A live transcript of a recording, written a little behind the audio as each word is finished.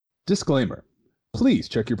Disclaimer. Please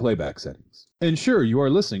check your playback settings. Ensure you are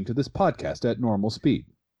listening to this podcast at normal speed.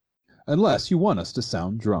 Unless you want us to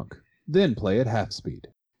sound drunk. Then play at half speed.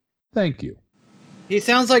 Thank you. He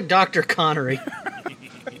sounds like Dr. Connery.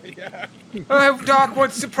 Doc,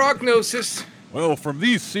 what's the prognosis? Well, from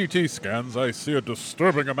these CT scans, I see a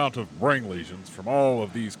disturbing amount of brain lesions from all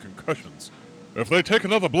of these concussions. If they take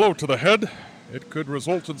another blow to the head, it could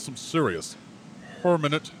result in some serious,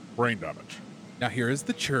 permanent brain damage. Now here is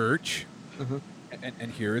the church, Uh-huh.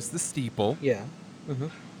 and here is the steeple. Yeah. Uh-huh.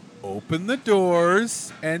 Open the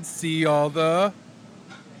doors and see all the...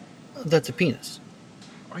 That's a penis.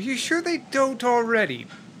 Are you sure they don't already?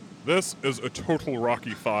 This is a total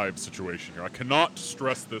Rocky V situation here. I cannot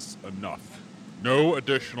stress this enough. No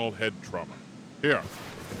additional head trauma. Here,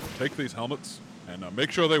 take these helmets and make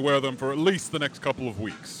sure they wear them for at least the next couple of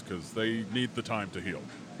weeks, because they need the time to heal.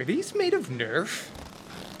 Are these made of Nerf?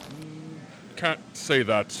 Can't say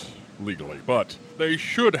that legally, but they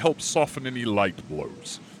should help soften any light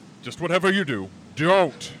blows. Just whatever you do,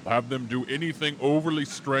 don't have them do anything overly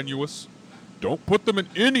strenuous. Don't put them in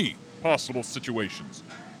any possible situations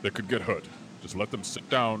that could get hurt. Just let them sit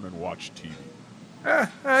down and watch TV.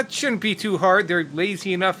 That shouldn't be too hard. They're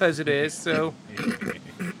lazy enough as it is, so...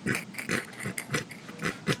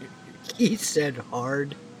 He said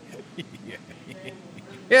hard.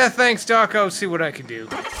 Yeah, thanks, Doc. I'll see what I can do.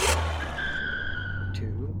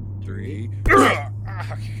 2, 3...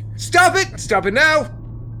 Stop it! Stop it now!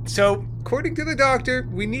 So, according to the doctor,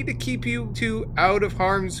 we need to keep you two out of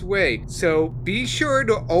harm's way. So, be sure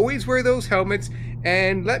to always wear those helmets,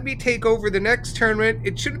 and let me take over the next tournament.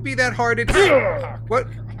 It shouldn't be that hard. What?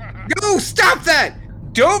 No, stop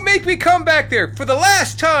that! Don't make me come back there for the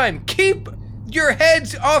last time! Keep your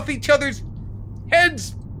heads off each other's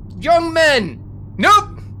heads, young men!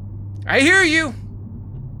 Nope! I hear you!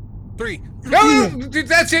 3... No,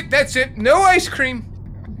 that's it. No ice cream.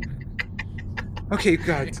 Okay,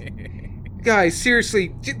 God. Guys,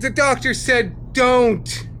 seriously, the doctor said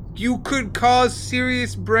don't. You could cause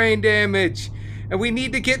serious brain damage. And we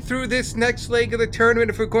need to get through this next leg of the tournament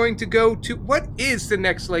if we're going to go to... What is the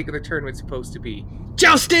next leg of the tournament supposed to be?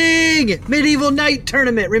 Jousting! Medieval Knight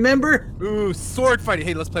Tournament, remember? Ooh, sword fighting.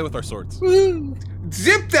 Hey, let's play with our swords. Woo!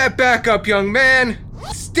 Zip that back up, young man.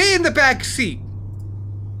 Stay in the back seat.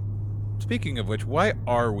 Speaking of which, why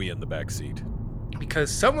are we in the back seat? Because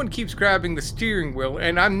someone keeps grabbing the steering wheel,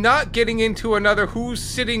 and I'm not getting into another who's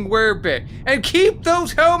sitting where bit. And keep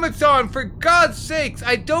those helmets on, for God's sakes!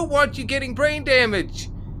 I don't want you getting brain damage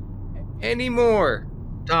anymore.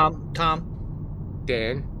 Tom,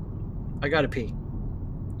 Dan, I gotta pee.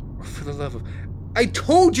 for the love of... I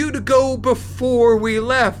told you to go before we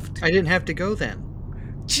left. I didn't have to go then.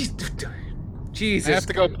 Jesus. I have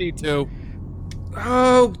to go pee too.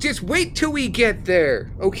 Oh, just wait till we get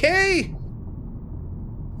there, okay?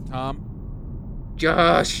 Tom,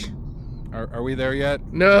 Josh. are we there yet?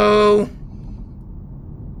 No.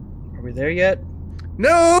 Are we there yet?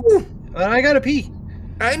 No! I gotta pee.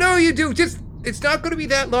 I know you do. Just, it's not going to be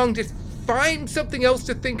that long. Just find something else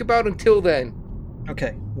to think about until then.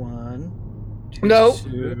 Okay, 1, 2... No.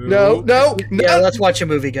 No. Yeah, let's watch a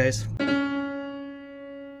movie, guys.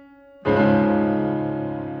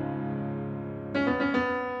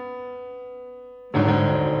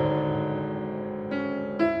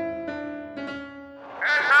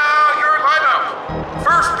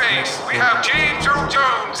 We have James Earl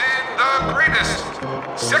Jones in The Greatest.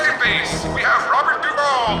 Second base, we have Robert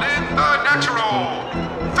Duvall in The Natural.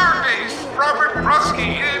 Third base, Robert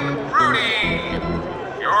Brodsky in Rudy.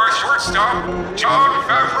 Your shortstop, John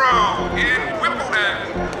Favreau in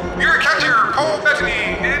Wimbledon. Your catcher, Paul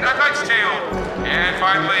Bettany in A Knight's Tale. And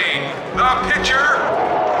finally, the pitcher,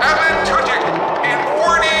 Alan Tudyk in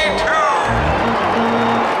 42.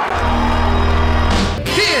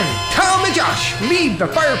 Tom and Josh lead the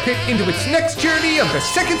Firepit into its next journey of the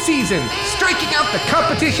second season, striking out the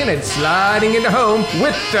competition and sliding into home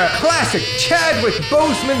with the classic Chadwick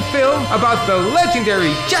Boseman film about the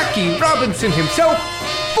legendary Jackie Robinson himself,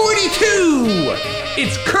 42!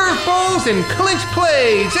 It's curveballs and clinch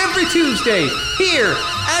plays every Tuesday here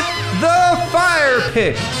at the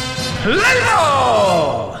Firepit. Let it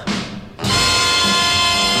all!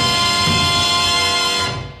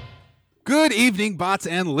 Good evening, bots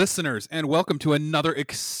and listeners, and welcome to another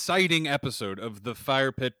exciting episode of the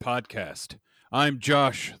Firepit podcast. I'm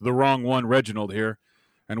Josh, the wrong one, Reginald here,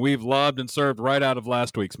 and we've lobbed and served right out of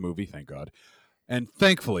last week's movie, thank God. And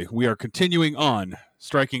thankfully, we are continuing on,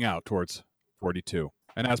 striking out towards 42.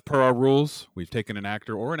 And as per our rules, we've taken an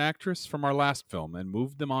actor or an actress from our last film and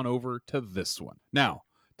moved them on over to this one. Now,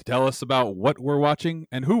 to tell us about what we're watching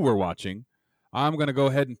and who we're watching, I'm going to go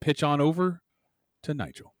ahead and pitch on over to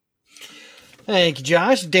Nigel. Thank you,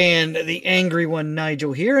 Josh. Dan, the angry one,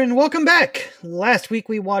 Nigel here, and welcome back. Last week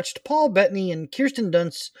we watched Paul Bettany and Kirsten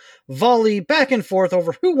Dunst volley back and forth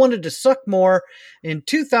over who wanted to suck more in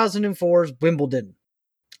 2004's Wimbledon.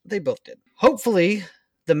 They both did. Hopefully,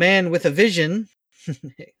 the man with a vision,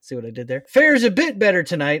 see what I did there, fares a bit better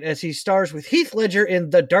tonight as he stars with Heath Ledger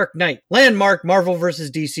in The Dark Knight, landmark Marvel vs.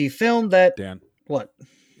 DC film that... Dan. What?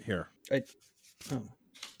 Here. Oh.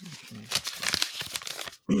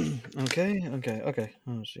 Okay.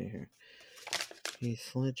 Let's see here.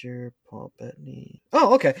 Heath Ledger, Paul Bettany.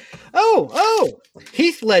 Oh, okay. Oh!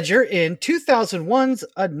 Heath Ledger in 2001's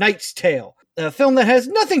A Knight's Tale, a film that has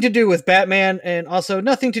nothing to do with Batman and also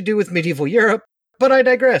nothing to do with medieval Europe, but I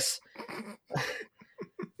digress.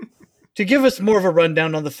 To give us more of a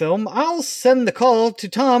rundown on the film, I'll send the call to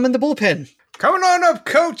Tom in the bullpen. Coming on up,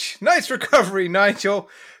 Coach. Nice recovery, Nigel.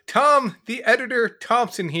 Tom, the editor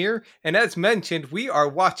Thompson here, and as mentioned, we are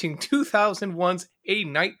watching 2001's A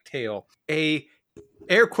Knight's Tale, a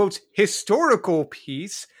air quotes historical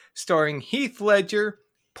piece starring Heath Ledger,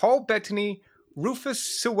 Paul Bettany, Rufus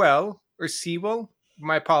Sewell,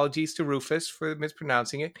 my apologies to Rufus for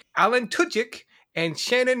mispronouncing it, Alan Tudyk, and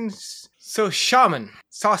Shannon Sossamon.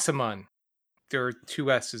 There are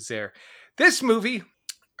two S's there. This movie,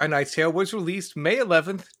 A Knight's Tale, was released May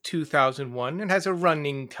 11th, 2001, and has a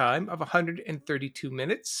running time of 132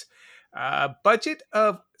 minutes, a budget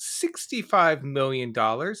of $65 million,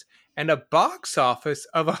 and a box office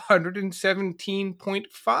of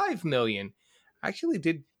 $117.5 million. Actually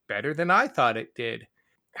did better than I thought it did.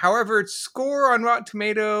 However, its score on Rotten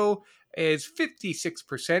Tomato is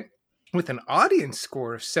 56%, with an audience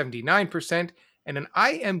score of 79%, and an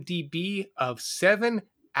IMDb of 7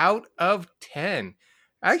 out of 10.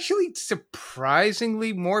 Actually,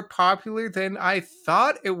 surprisingly more popular than I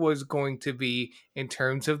thought it was going to be in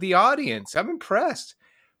terms of the audience. I'm impressed.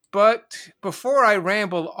 But before I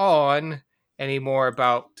ramble on any more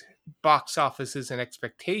about box offices and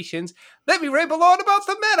expectations, let me ramble on about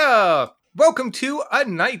the meta. Welcome to A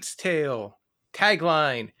Knight's Tale.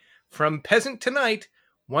 Tagline: from peasant to knight,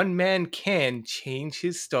 one man can change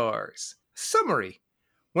his stars. Summary: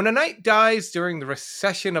 when a knight dies during the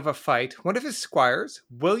recession of a fight, one of his squires,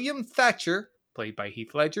 William Thatcher, played by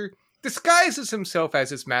Heath Ledger, disguises himself as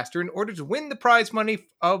his master in order to win the prize money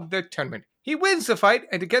of the tournament. He wins the fight,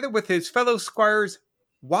 and together with his fellow squires,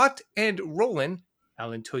 Watt and Roland,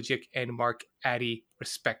 Alan Tudyk and Mark Addy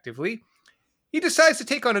respectively, he decides to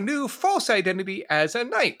take on a new false identity as a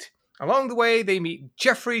knight. Along the way, they meet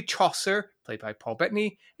Geoffrey Chaucer, played by Paul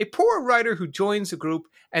Bettany, a poor writer who joins the group,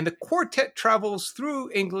 and the quartet travels through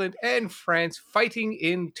England and France fighting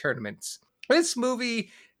in tournaments. This movie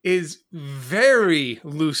is very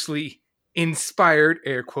loosely inspired,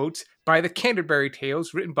 air quotes, by the Canterbury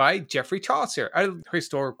Tales written by Geoffrey Chaucer, a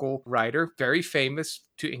historical writer, very famous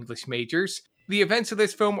to English majors. The events of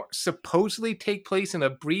this film supposedly take place in a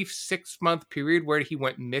brief 6-month period where he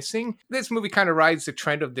went missing. This movie kind of rides the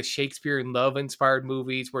trend of the Shakespeare in Love inspired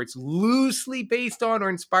movies where it's loosely based on or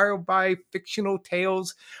inspired by fictional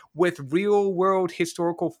tales with real world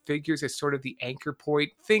historical figures as sort of the anchor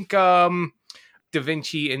point. Think Da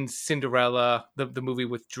Vinci and Cinderella, the movie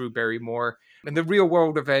with Drew Barrymore. And the real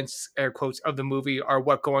world events, air quotes, of the movie are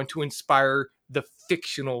what go on to inspire the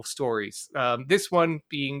fictional stories. This one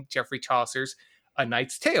being Geoffrey Chaucer's A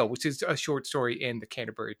Knight's Tale, which is a short story in the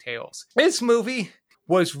Canterbury Tales. This movie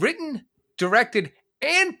was written, directed,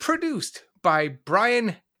 and produced by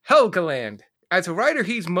Brian Helgeland. As a writer,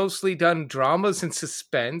 he's mostly done dramas and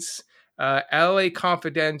suspense, LA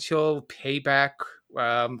Confidential, Payback,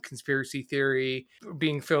 Conspiracy Theory,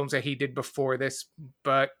 being films that he did before this.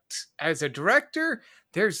 But as a director,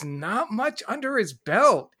 there's not much under his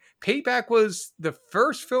belt. Payback was the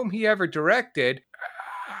first film he ever directed.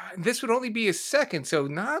 This would only be his second, so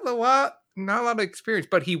not a lot of experience.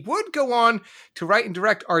 But he would go on to write and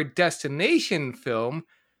direct our destination film,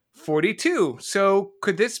 42. So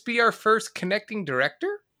could this be our first connecting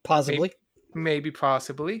director? Possibly. Maybe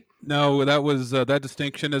possibly. No, that was that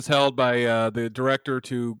distinction is held by the director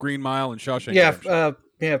to Green Mile and Shawshank Redemption.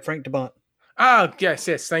 Frank DeBont. Ah, yes.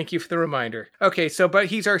 Thank you for the reminder. Okay, but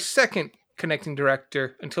he's our second connecting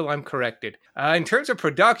director until I'm corrected. In terms of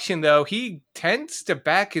production, though, he tends to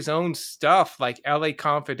back his own stuff, like LA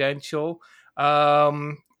Confidential.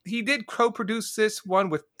 He did co-produce this one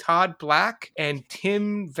with Todd Black and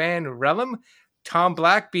Tim Van Rellum. Tom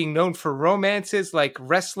Black being known for romances like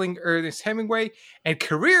Wrestling Ernest Hemingway and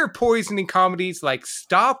career-poisoning comedies like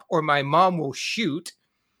Stop or My Mom Will Shoot.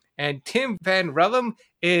 And Tim Van Rellum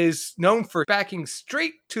is known for backing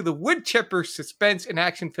straight to the woodchipper suspense and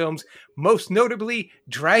action films, most notably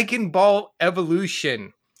Dragon Ball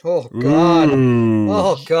Evolution. Oh, God. Ooh.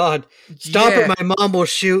 Oh, God. Stop Yeah. it, my mom will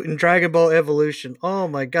shoot in Dragon Ball Evolution. Oh,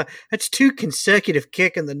 my God. That's 2 consecutive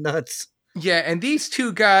kick in the nuts. Yeah, and these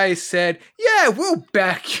two guys said, yeah, we'll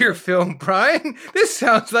back your film, Brian. This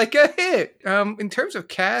sounds like a hit. In terms of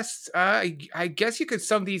casts, I guess you could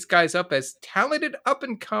sum these guys up as talented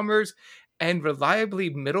up-and-comers and reliably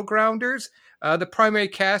middle grounders. The primary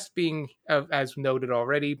cast being, as noted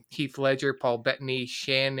already, Heath Ledger, Paul Bettany,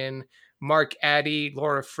 Shannon, Mark Addy,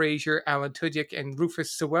 Laura Frazier, Alan Tudyk, and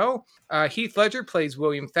Rufus Sewell. Heath Ledger plays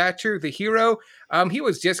William Thatcher, the hero. He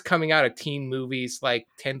was just coming out of teen movies like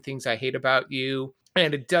 10 Things I Hate About You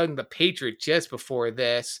and had done The Patriot just before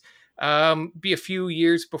this. Be a few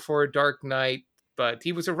years before Dark Knight, but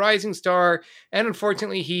he was a rising star, and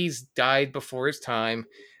unfortunately he's died before his time.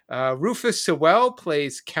 Rufus Sewell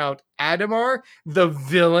plays Count Adamar, the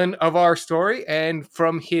villain of our story, and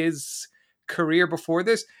from his career before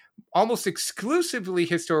this, almost exclusively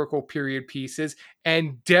historical period pieces,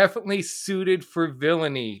 and definitely suited for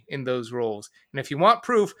villainy in those roles. And if you want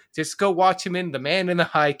proof, just go watch him in The Man in the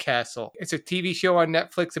High Castle. It's a TV show on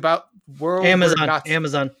Netflix about world Amazon. where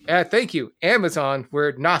Amazon. Thank you. Amazon,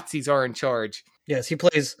 where Nazis are in charge. Yes, he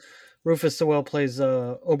plays... Rufus Sewell plays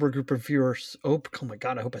Obergruppenführer... Oh my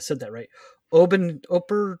God, I hope I said that right.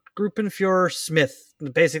 Obergruppenführer Smith.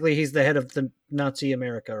 Basically, he's the head of the Nazi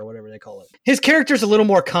America, or whatever they call it. His character's a little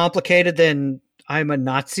more complicated than I'm a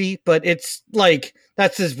Nazi, but it's like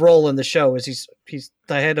that's his role in the show. Is he's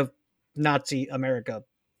the head of Nazi America.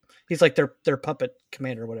 He's like their puppet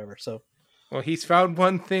commander or whatever. So, well, he's found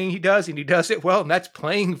one thing he does, and he does it well, and that's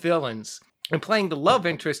playing villains. And playing the love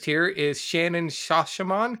interest here is Shannon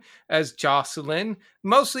Shashaman as Jocelyn.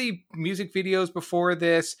 Mostly music videos before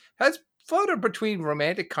this. Has floated between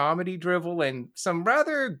romantic comedy drivel and some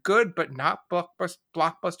rather good but not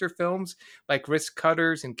blockbuster films like Wrist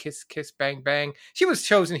Cutters and Kiss Kiss Bang Bang. She was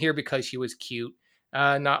chosen here because she was cute.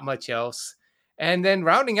 Not much else. And then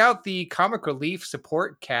rounding out the comic relief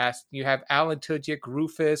support cast, you have Alan Tudyk,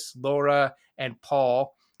 Rufus, Laura, and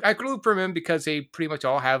Paul. I group them in because they pretty much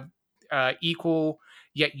all have equal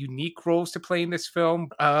yet unique roles to play in this film.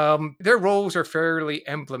 Their roles are fairly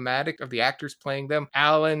emblematic of the actors playing them.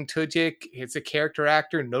 Alan Tudyk is a character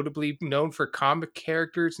actor, notably known for comic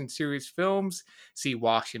characters in serious films. See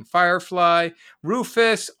Wash and Firefly.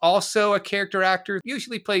 Rufus, also a character actor,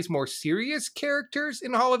 usually plays more serious characters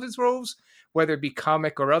in all of his roles, whether it be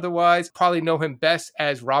comic or otherwise. Probably know him best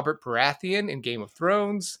as Robert Baratheon in Game of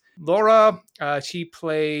Thrones. Laura, she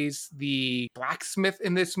plays the blacksmith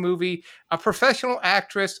in this movie, a professional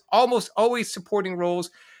actress, almost always supporting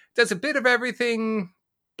roles, does a bit of everything,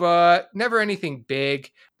 but never anything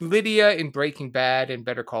big. Lydia in Breaking Bad and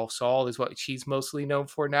Better Call Saul is what she's mostly known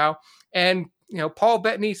for now. And, Paul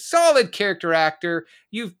Bettany, solid character actor.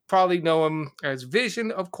 You probably know him as Vision,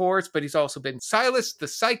 of course, but he's also been Silas, the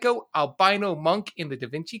psycho albino monk in the Da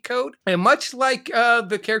Vinci Code. And much like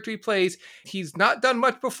the character he plays, he's not done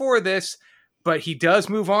much before this, but he does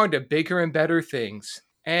move on to bigger and better things.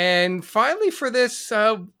 And finally for this,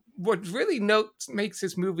 what really makes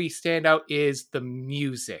this movie stand out is the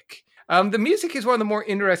music. The music is one of the more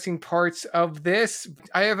interesting parts of this.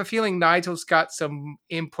 I have a feeling Nigel's got some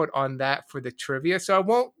input on that for the trivia, so I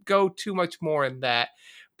won't go too much more in that.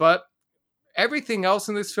 But everything else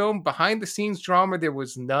in this film, behind the scenes drama, there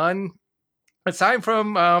was none. Aside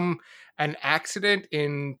from an accident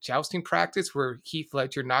in jousting practice where Heath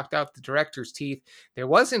Ledger knocked out the director's teeth, there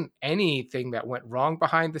wasn't anything that went wrong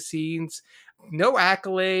behind the scenes. No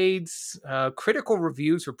accolades. Critical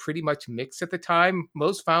reviews were pretty much mixed at the time.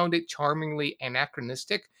 Most found it charmingly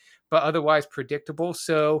anachronistic, but otherwise predictable.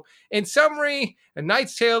 So, in summary, A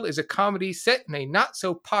Knight's Tale is a comedy set in a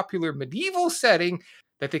not-so-popular medieval setting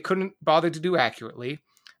that they couldn't bother to do accurately.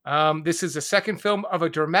 This is the second film of a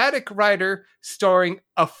dramatic writer starring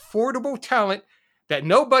affordable talent that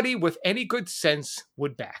nobody with any good sense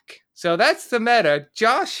would back. So that's the meta.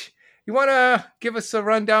 Josh, you want to give us a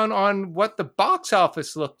rundown on what the box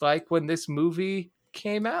office looked like when this movie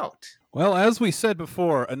came out? Well, as we said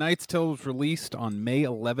before, A Knight's Tale was released on May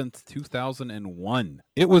 11th, 2001.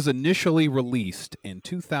 It was initially released in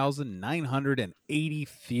 2,980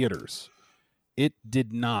 theaters. It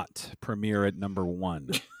did not premiere at number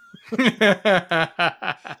 1.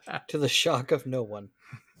 to the shock of no one.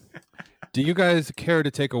 Do you guys care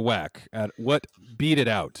to take a whack at what beat it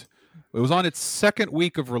out? It was on its second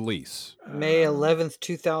week of release. May 11th,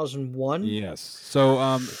 2001? Yes.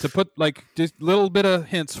 So to put just a little bit of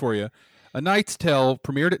hints for you, A Knight's Tale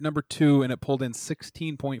premiered at number 2, and it pulled in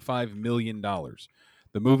 $16.5 million.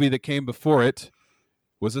 The movie that came before it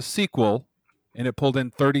was a sequel, and it pulled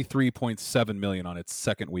in $33.7 million on its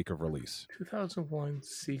second week of release. 2001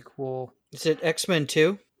 sequel. Is it X-Men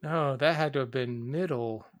 2? No, that had to have been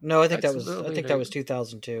middle. No, I think That's that was a little I think later. that was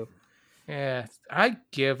 2002. Yeah, I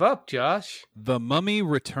give up, Josh. The Mummy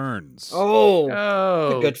Returns. Oh,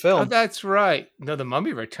 Oh, a good film. Oh, that's right. No, The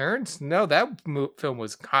Mummy Returns. No, that film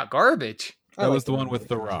was hot garbage. I That like was the one with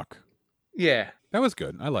The movie. Rock. Yeah. That was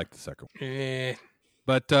good. I liked the second one. Eh.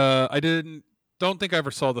 But I don't think I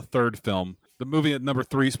ever saw the third film. The movie at number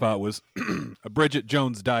 3 spot was A Bridget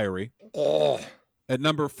Jones' Diary. Oh. At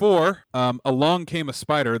number 4, Along Came a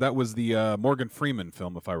Spider. That was the Morgan Freeman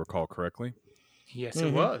film, if I recall correctly. Yes, Mhm.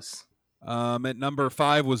 it was. At number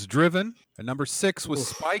 5 was Driven. At number 6 was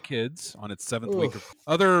Spy Kids on its 7th week.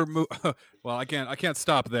 Other well, I can't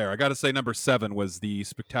stop there. I got to say number 7 was the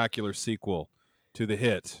spectacular sequel to the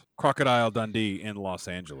hit Crocodile Dundee in Los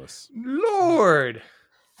Angeles. Lord.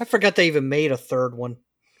 I forgot they even made a third one.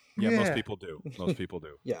 Yeah, most Yeah. people do. Most people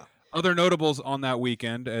do. Yeah. Other notables on that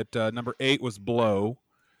weekend at number 8 was Blow,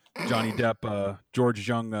 Johnny Depp, George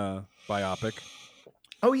Jung biopic.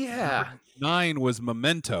 Oh, yeah. 9 was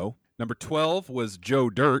Memento. Number 12 was Joe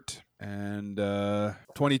Dirt. And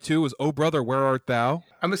 22 was Oh Brother, Where Art Thou?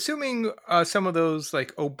 I'm assuming some of those,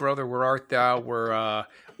 like, Oh Brother, Where Art Thou, were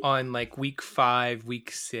on, like, week 5,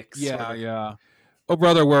 week 6. Yeah. Oh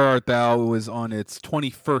Brother, Where Art Thou was on its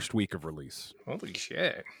 21st week of release. Holy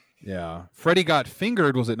shit. Yeah. Freddy Got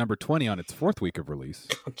Fingered was at number 20 on its 4th week of release.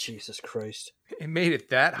 Oh, Jesus Christ. It made it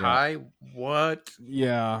that high? What?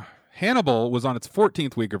 Yeah. Hannibal was on its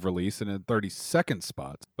 14th week of release and in 32nd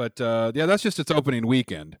spot. But yeah, that's just its opening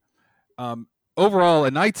weekend. Overall,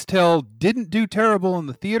 A Knight's Tale didn't do terrible in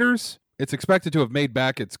the theaters. It's expected to have made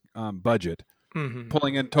back its budget,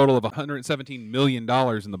 pulling in a total of $117 million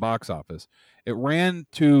in the box office. It ran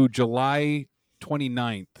to July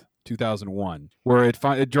 29th, 2001, where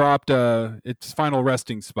it dropped its final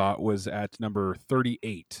resting spot was at number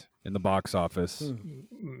 38 in the box office.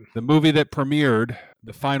 The movie that premiered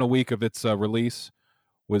the final week of its release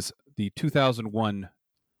was the 2001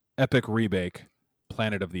 epic remake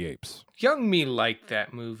Planet of the Apes. Young me liked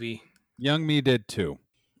that movie. Young me did too.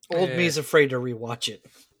 Old Yeah. me's afraid to rewatch it.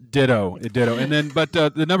 Ditto. And then, but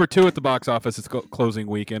the number 2 at the box office, its closing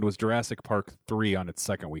weekend, was Jurassic Park 3 on its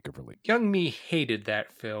second week of release. Young me hated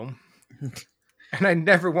that film. And I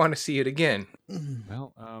never want to see it again.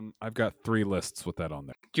 Well, I've got 3 lists with that on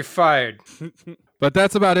there. You're fired. But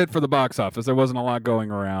that's about it for the box office. There wasn't a lot going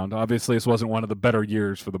around. Obviously, this wasn't one of the better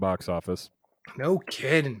years for the box office. No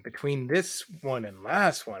kidding. Between this one and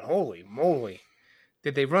last one, holy moly.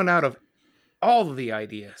 Did they run out of all of the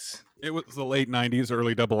ideas? It was the late 90s,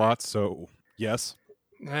 early double aughts, so yes.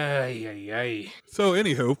 Ay, ay, ay. So,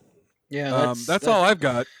 anywho, Yeah, that's all I've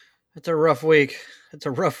got. It's a rough week. It's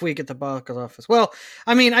a rough week at the box office. Well,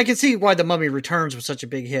 I mean, I can see why The Mummy Returns was such a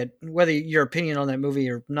big hit. Whether your opinion on that movie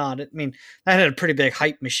or not, I mean, that had a pretty big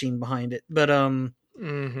hype machine behind it. But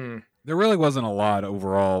There really wasn't a lot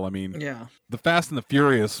overall. I mean, yeah, The Fast and the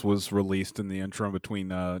Furious was released in the interim between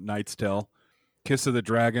Knight's Tale, Kiss of the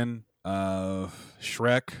Dragon,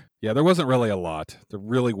 Shrek. Yeah, there wasn't really a lot. There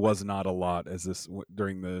really was not a lot as this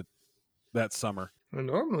during that summer. Well,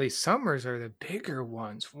 normally summers are the bigger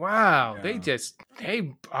ones. Wow. Yeah.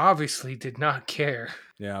 They obviously did not care.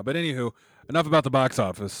 Yeah, but anywho, enough about the box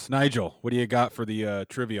office. Nigel, what do you got for the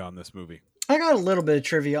trivia on this movie? I got a little bit of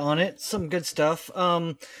trivia on it. Some good stuff.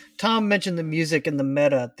 Tom mentioned the music and the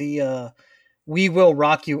meta. The We Will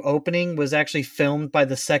Rock You opening was actually filmed by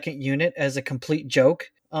the second unit as a complete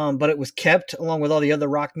joke. But it was kept along with all the other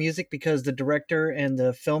rock music because the director and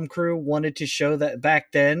the film crew wanted to show that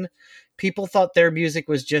back then people thought their music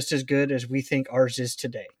was just as good as we think ours is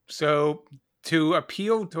today. So, to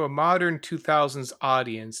appeal to a modern 2000s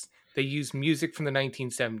audience, they used music from the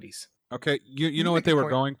 1970s. Okay, you know what they were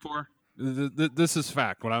going for? This is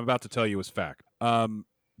fact. What I'm about to tell you is fact.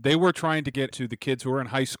 They were trying to get to the kids who were in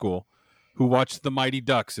high school who watched the Mighty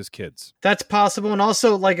Ducks as kids. That's possible. And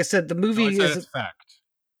also, like I said, the movie So I is said it's fact.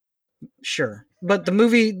 Sure. But the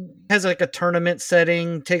movie has like a tournament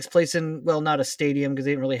setting, takes place in, well, not a stadium because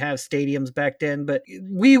they didn't really have stadiums back then, but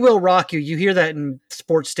We Will Rock You. You hear that in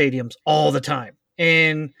sports stadiums all the time.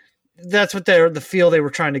 And that's what the feel they were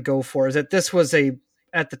trying to go for, is that this was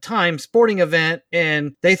at the time, sporting event,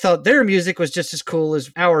 and they thought their music was just as cool as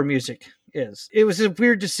our music is. It was a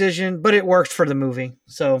weird decision, but it worked for the movie.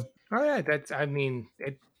 So, Oh, yeah,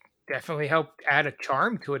 it definitely helped add a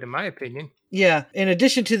charm to it, in my opinion. Yeah. In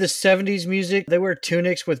addition to the 70s music, they wear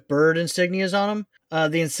tunics with bird insignias on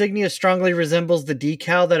them. The insignia strongly resembles the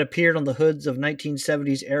decal that appeared on the hoods of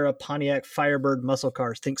 1970s era Pontiac Firebird muscle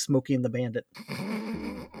cars. Think Smokey and the Bandit.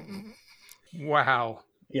 Wow.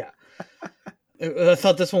 Yeah. I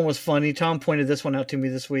thought this one was funny. Tom pointed this one out to me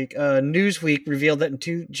this week. Newsweek revealed that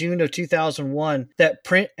in June of 2001, that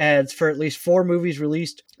print ads for at least 4 movies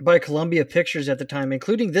released by Columbia Pictures at the time,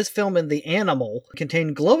 including this film and The Animal,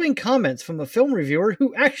 contained glowing comments from a film reviewer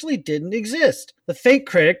who actually didn't exist. The fake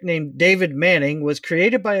critic, named David Manning, was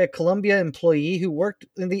created by a Columbia employee who worked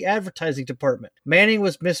in the advertising department. Manning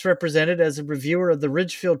was misrepresented as a reviewer of the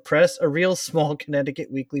Ridgefield Press, a real small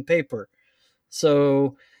Connecticut weekly paper.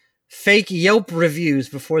 So... fake Yelp reviews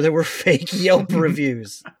before there were fake Yelp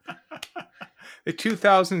reviews. The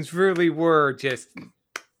 2000s really were just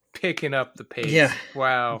picking up the pace. Yeah.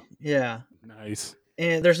 Wow. Yeah. Nice.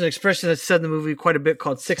 And there's an expression that's said in the movie quite a bit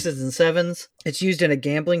called sixes and sevens. It's used in a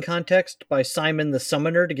gambling context by Simon the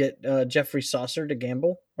Summoner to get Geoffrey Chaucer to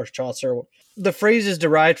gamble, or Chaucer. The phrase is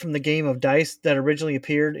derived from the game of dice that originally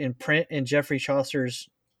appeared in print in Geoffrey Chaucer's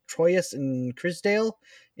Troilus and Crisdale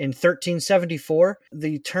in 1374.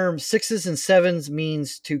 The term sixes and sevens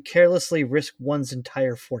means to carelessly risk one's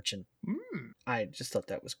entire fortune. I just thought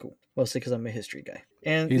that was cool, mostly because I'm a history guy.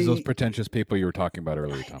 And He's those pretentious people you were talking about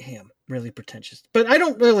earlier, Tom. I am really pretentious, but I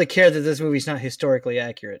don't really care that this movie's not historically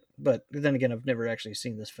accurate. But then again, I've never actually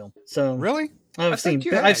seen this film, so Really? I've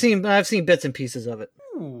seen bits and pieces of it.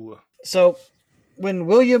 Ooh. So when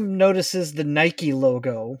William notices the Nike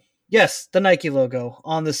logo. Yes, the Nike logo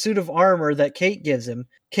on the suit of armor that Kate gives him.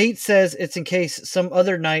 Kate says it's in case some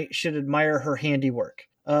other knight should admire her handiwork.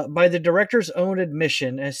 By the director's own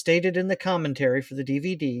admission, as stated in the commentary for the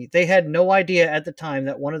DVD, they had no idea at the time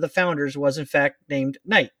that one of the founders was in fact named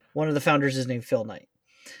Knight. One of the founders is named Phil Knight.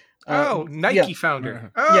 Nike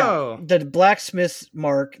founder. Yeah, the blacksmith's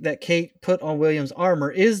mark that Kate put on William's armor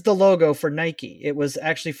is the logo for Nike. It was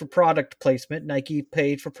actually for product placement. Nike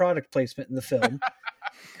paid for product placement in the film.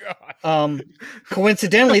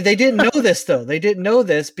 Coincidentally, they didn't know this though. They didn't know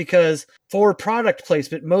this because for product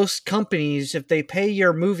placement, most companies, if they pay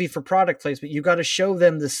your movie for product placement, you got to show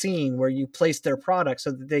them the scene where you place their product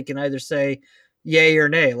so that they can either say yay or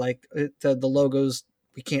nay. Like the logos,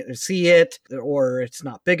 we can't see it, or it's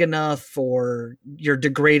not big enough, or you're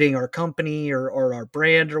degrading our company or our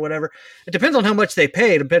brand or whatever. It depends on how much they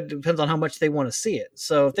pay. It depends on how much they want to see it.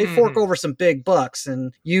 So if they fork over some big bucks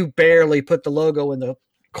and you barely put the logo in the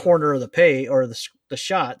corner of the pay or the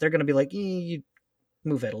shot, they're going to be like, you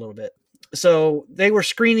move it a little bit. So they were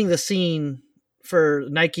screening the scene for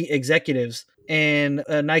Nike executives, and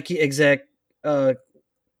a Nike exec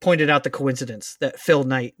pointed out the coincidence that Phil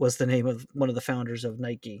Knight was the name of one of the founders of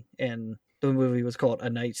Nike, and the movie was called A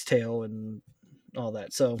Knight's Tale and all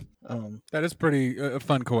that. So that is pretty a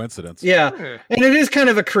fun coincidence. Yeah. And it is kind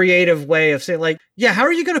of a creative way of saying, like, yeah, how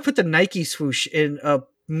are you going to put the Nike swoosh in a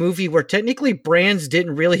movie where technically brands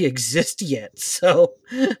didn't really exist yet? So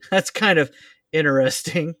that's kind of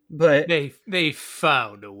interesting, but they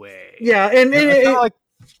found a way. Yeah, and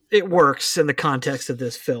it works in the context of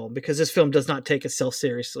this film because this film does not take itself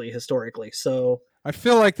seriously historically. So I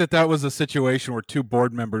feel like that was a situation where 2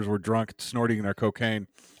 board members were drunk, snorting their cocaine.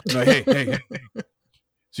 Like, hey.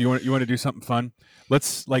 So you want to do something fun?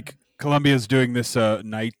 Let's, like, Columbia's doing this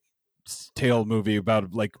Knight's Tale movie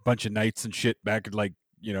about like a bunch of knights and shit back at like,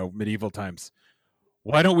 medieval times.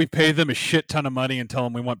 Why don't we pay them a shit ton of money and tell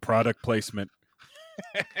them we want product placement?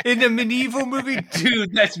 In a medieval movie?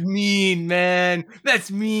 Dude, that's mean, man. That's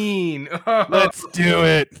mean. Oh. Let's do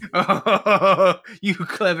it. Oh, you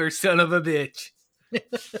clever son of a bitch.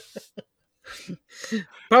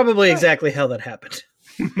 Probably exactly how that happened.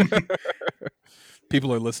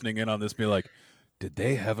 People are listening in on this, be like, did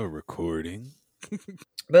they have a recording?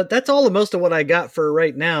 But that's all of most of what I got for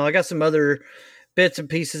right now. I got some other bits and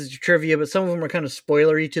pieces of trivia, but some of them are kind of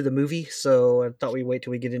spoilery to the movie, so I thought we'd wait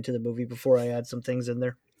till we get into the movie before I add some things in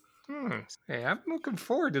there. Hey, I'm looking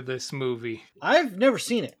forward to this movie. I've never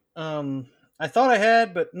seen it. I thought I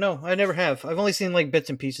had, but no, I never have. I've only seen like bits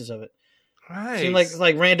and pieces of it. Right. Seen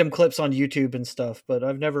like random clips on YouTube and stuff, but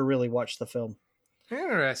I've never really watched the film.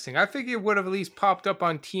 Interesting. I figured it would have at least popped up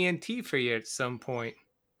on TNT for you at some point.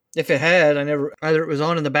 If it had, either it was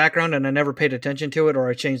on in the background and I never paid attention to it, or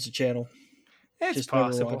I changed the channel. It's Just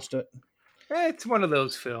possible. never watched it. It's one of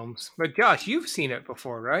those films. But Josh, you've seen it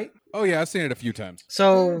before, right? Oh yeah, I've seen it a few times.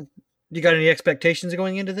 So, you got any expectations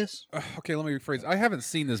going into this? Okay, let me rephrase. I haven't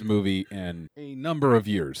seen this movie in a number of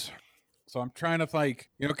years. So I'm trying to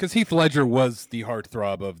because Heath Ledger was the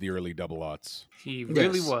heartthrob of the early double aughts. He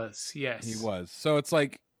really was, yes. He was. So it's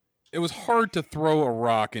like, it was hard to throw a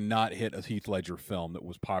rock and not hit a Heath Ledger film that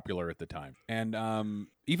was popular at the time. And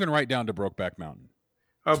even right down to Brokeback Mountain.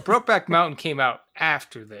 Oh, Brokeback Mountain came out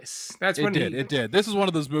after this. That's when It did. This is one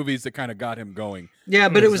of those movies that kind of got him going. Yeah,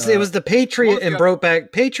 but it was the Patriot and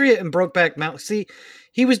Brokeback Mountain. See,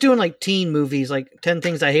 he was doing like teen movies, like 10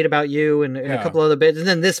 Things I Hate About You and a couple other bits, and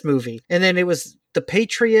then this movie. And then it was The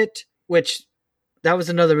Patriot, which that was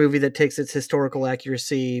another movie that takes its historical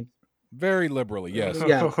accuracy very liberally, yes.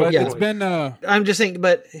 But it's been I'm just saying,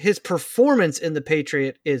 but his performance in The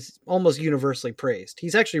Patriot is almost universally praised.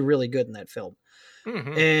 He's actually really good in that film.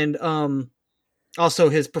 Mm-hmm. And also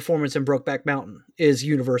his performance in Brokeback Mountain is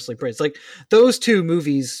universally praised. Like those two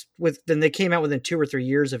movies then they came out within 2 or 3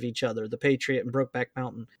 years of each other, The Patriot and Brokeback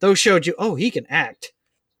Mountain. Those showed you, oh, he can act.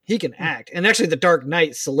 He can act. And actually The Dark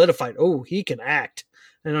Knight solidified, oh, he can act.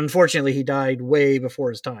 And unfortunately he died way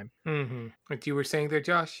before his time. Mm-hmm. What you were saying there,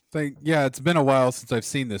 Josh? Yeah, it's been a while since I've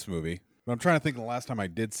seen this movie. But I'm trying to think the last time I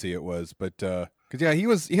did see it was, but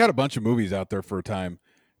because he had a bunch of movies out there for a time.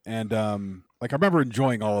 And like I remember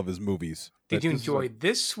enjoying all of his movies. Did you enjoy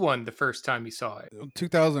this one the first time you saw it?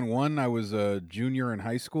 2001, I was a junior in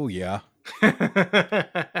high school. Yeah.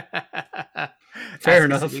 Fair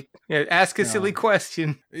enough. Ask a silly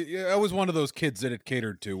question. I was one of those kids that it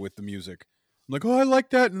catered to with the music. I'm like, oh, I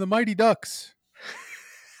like that in the Mighty Ducks.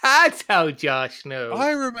 That's how Josh knows.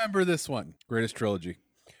 I remember this one. Greatest trilogy.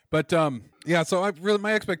 But yeah, so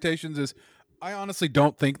my expectations is I honestly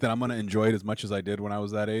don't think that I'm going to enjoy it as much as I did when I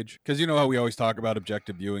was that age. Because you know how we always talk about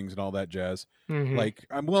objective viewings and all that jazz. Mm-hmm. Like,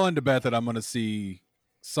 I'm willing to bet that I'm going to see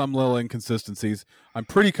some little inconsistencies. I'm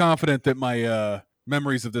pretty confident that my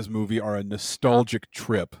memories of this movie are a nostalgic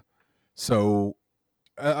trip. So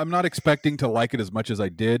I'm not expecting to like it as much as I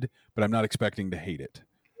did, but I'm not expecting to hate it.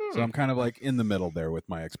 So I'm kind of like in the middle there with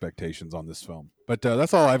my expectations on this film. But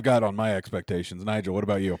that's all I've got on my expectations. Nigel, what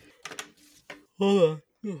about you? Hold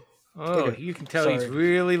on. Oh, you can tell he's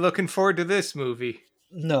really looking forward to this movie.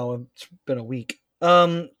 No, it's been a week.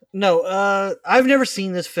 No, I've never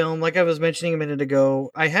seen this film. Like I was mentioning a minute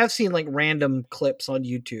ago, I have seen like random clips on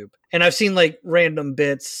YouTube, and I've seen like random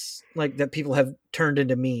bits like that people have turned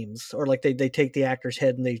into memes, or like they take the actor's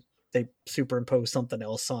head and they superimpose something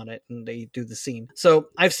else on it and they do the scene. So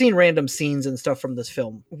I've seen random scenes and stuff from this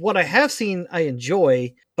film. What I have seen, I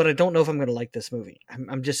enjoy, but I don't know if I'm going to like this movie.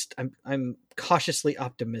 I'm cautiously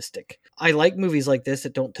optimistic. I like movies like this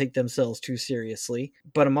that don't take themselves too seriously,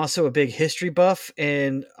 but I'm also a big history buff,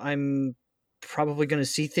 and I'm probably going to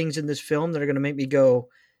see things in this film that are going to make me go,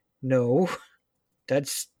 no,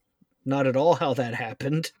 that's not at all how that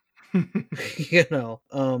happened. You know,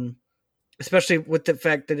 especially with the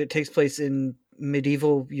fact that it takes place in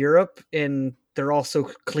medieval Europe and they're all so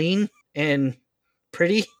clean and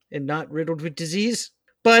pretty and not riddled with disease.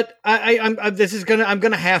 But I'm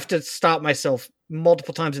gonna have to stop myself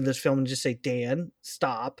multiple times in this film and just say, Dan,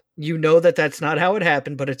 stop. You know that's not how it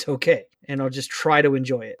happened, but it's okay. And I'll just try to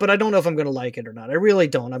enjoy it. But I don't know if I'm gonna like it or not. I really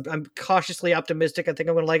don't. I'm cautiously optimistic. I think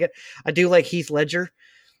I'm gonna like it. I do like Heath Ledger.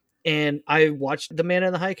 And I watched The Man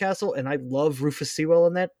in the High Castle, and I love Rufus Sewell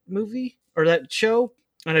in that movie, or that show.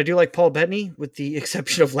 And I do like Paul Bettany, with the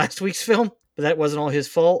exception of last week's film, but that wasn't all his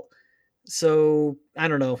fault. So, I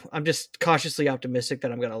don't know. I'm just cautiously optimistic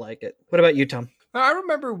that I'm going to like it. What about you, Tom? I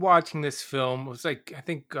remember watching this film. It was like, I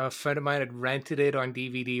think a friend of mine had rented it on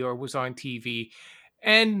DVD or was on TV.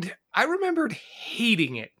 And I remembered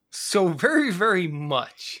hating it so very, very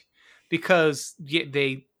much because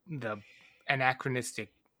the anachronistic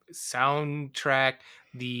soundtrack,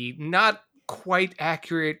 the not quite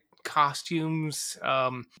accurate costumes,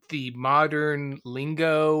 the modern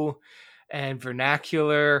lingo and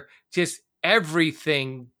vernacular, just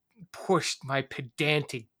everything pushed my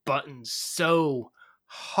pedantic buttons so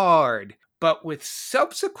hard. But with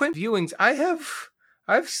subsequent viewings,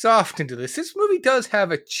 I've softened to this. This movie does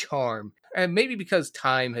have a charm. And maybe because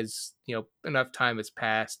enough time has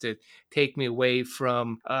passed to take me away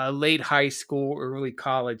from late high school, early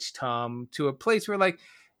college, Tom, to a place where, like,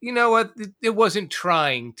 you know what? It wasn't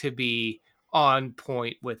trying to be on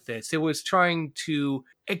point with this. It was trying to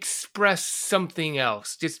express something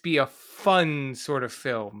else, just be a fun sort of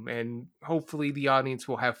film. And hopefully the audience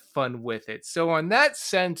will have fun with it. So on that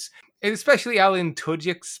sense, and especially Alan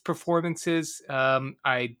Tudyk's performances,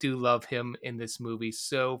 I do love him in this movie.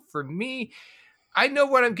 So for me, I know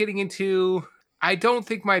what I'm getting into. I don't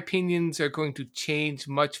think my opinions are going to change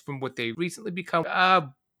much from what they recently become.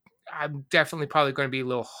 I'm definitely probably going to be a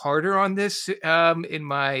little harder on this in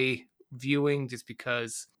my viewing, just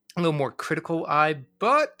because a little more critical eye.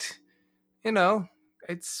 But, you know,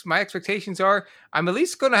 my expectations are I'm at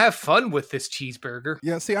least going to have fun with this cheeseburger.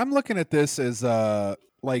 Yeah, see, I'm looking at this as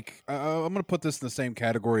like I'm going to put this in the same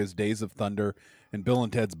category as Days of Thunder and Bill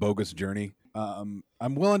and Ted's Bogus Journey. I'm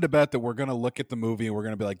willing to bet that we're going to look at the movie and we're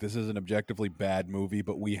going to be like, this is an objectively bad movie,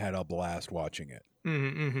 but we had a blast watching it.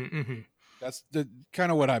 That's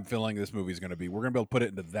kind of what I'm feeling this movie is going to be. We're going to be able to put it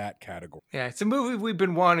into that category. Yeah, it's a movie we've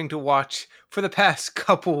been wanting to watch for the past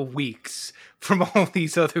couple of weeks from all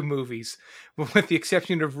these other movies. With the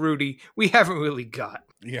exception of Rudy, we haven't really got.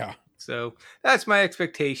 Yeah. So that's my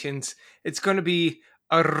expectations. It's going to be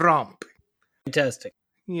a romp. Fantastic.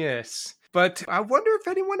 Yes. But I wonder if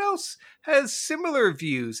anyone else has similar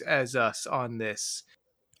views as us on this.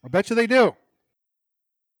 I bet you they do.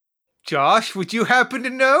 Josh, would you happen to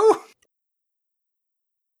know?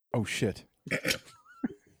 Oh, shit.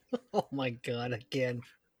 Oh my God, again.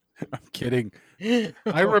 I'm kidding.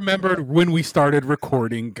 I remembered when we started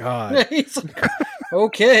recording. God. He's like,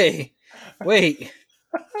 okay. Wait.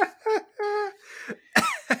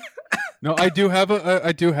 No, I do have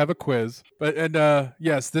a quiz, but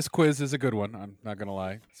yes, this quiz is a good one. I'm not gonna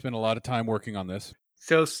lie. Spent a lot of time working on this.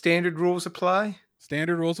 So standard rules apply?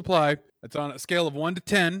 Standard rules apply. It's on a scale of 1 to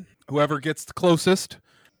 10. Whoever gets the closest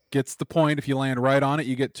gets the point. If you land right on it,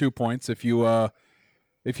 you get 2 points. If you're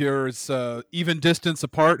even distance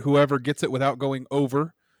apart, whoever gets it without going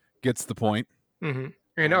over gets the point. Mm-hmm.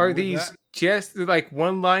 And are these just like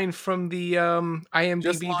one line from the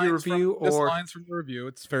IMDb review, just or lines from the review?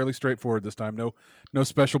 It's fairly straightforward this time. No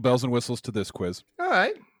special bells and whistles to this quiz. All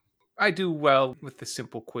right. I do well with the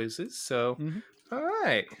simple quizzes, so all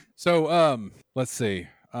right. So let's see.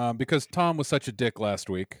 Because Tom was such a dick last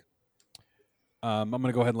week, I'm going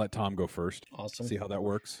to go ahead and let Tom go first. Awesome. See how that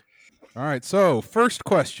works. All right. So first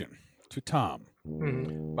question to Tom.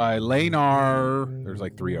 By Lanar, there's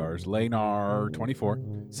like 3 R's,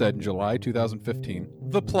 Lanar24, said in July 2015,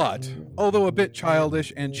 the plot, although a bit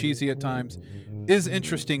childish and cheesy at times, is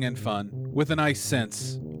interesting and fun, with a nice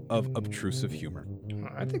sense of obtrusive humor.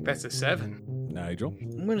 I think that's a 7. Nigel?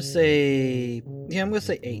 I'm going to say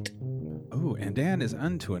 8. Oh, and Dan is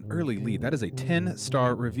onto an early lead. That is a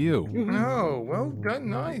 10-star review. Oh, well done,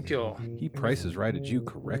 Nigel. He prices righted you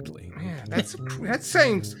correctly. Yeah, that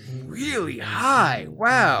seems really high.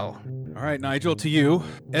 Wow. All right, Nigel, to you.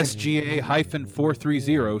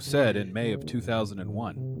 SGA-430 said in May of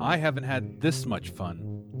 2001, I haven't had this much fun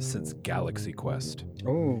since Galaxy Quest.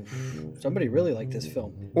 Oh, somebody really liked this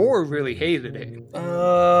film. Or really hated it.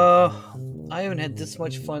 I haven't had this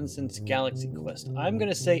much fun since Galaxy Quest. I'm going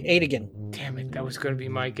to say 8 again. Damn it, that was going to be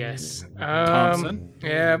my guess. Thompson?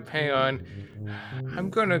 Yeah, hang on. I'm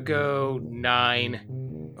going to go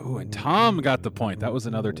 9. Oh, and Tom got the point. That was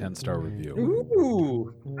another 10-star review.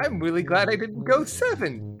 Ooh, I'm really glad I didn't go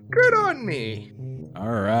 7. Good on me. All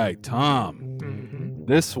right, Tom.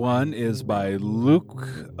 This one is by Luke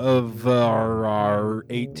of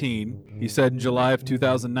 18. He said in July of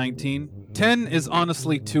 2019, 10 is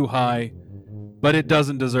honestly too high, but it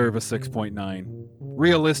doesn't deserve a 6.9.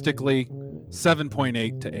 Realistically,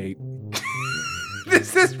 7.8 to 8.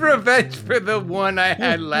 This is revenge for the one I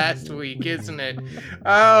had last week, isn't it?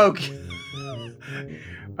 Oh,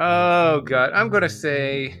 God. I'm going to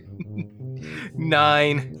say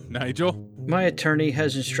 9. Nigel? My attorney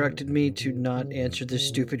has instructed me to not answer this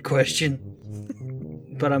stupid question,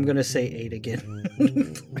 but I'm going to say 8 again.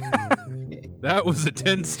 That was a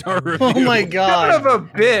 10-star review. Oh my God. Son of a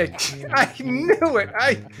bitch. I knew it.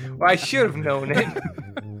 I should have known it.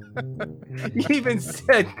 You even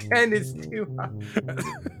said 10 is too high.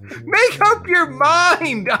 Make up your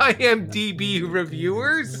mind, IMDb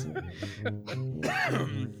reviewers.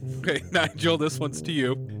 Okay, Nigel, this one's to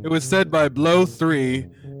you. It was said by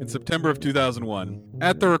Blow3 in September of 2001.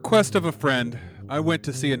 At the request of a friend, I went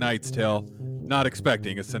to see A Knight's Tale, not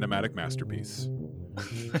expecting a cinematic masterpiece.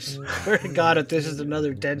 I swear to God, if this is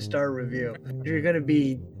another 10-star review, you're going to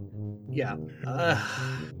be... Yeah.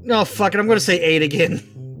 No, fuck it. I'm going to say 8 again.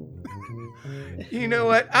 You know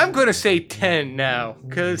what? I'm going to say 10 now,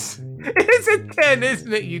 because it's a 10,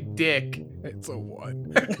 isn't it, you dick? It's a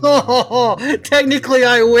 1. Oh, technically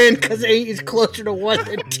I win, because 8 is closer to 1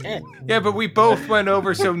 than 10. Yeah, but we both went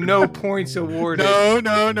over, so no points awarded.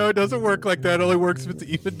 No, it doesn't work like that. It only works if it's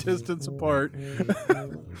even distance apart.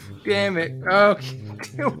 Damn it. Okay.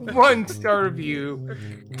 1-star review.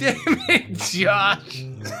 Damn it, Josh.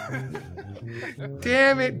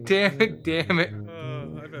 Damn it.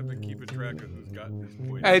 I've been keeping track of who's gotten this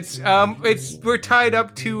point. We're tied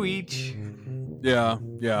up 2 each. Yeah.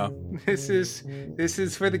 This is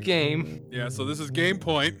for the game. Yeah, so this is game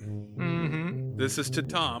point. This is to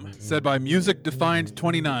Tom. Said by Music Defined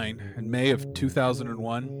 29 in May of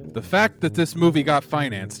 2001. The fact that this movie got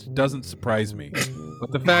financed doesn't surprise me.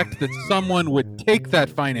 But the fact that someone would take that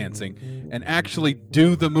financing and actually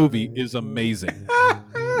do the movie is amazing.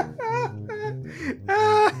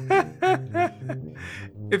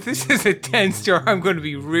 If this is a 10-star, I'm going to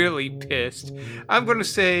be really pissed. I'm going to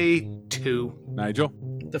say 2. Nigel?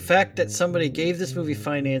 The fact that somebody gave this movie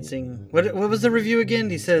financing. What was the review again?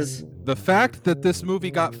 He says, The fact that this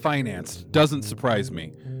movie got financed doesn't surprise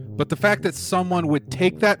me. But the fact that someone would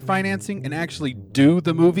take that financing and actually do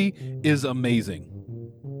the movie is amazing.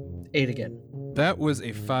 8 again. That was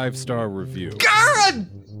a 5-star review. God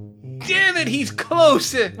damn it, he's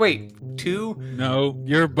close. Wait, 2? No,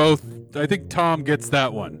 you're both. I think Tom gets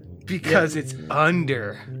that one. Because it's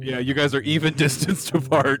under. Yeah, you guys are even distanced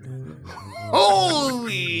apart.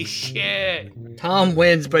 Holy shit. Tom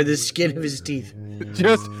wins by the skin of his teeth.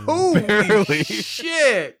 Just Holy barely.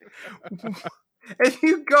 shit. And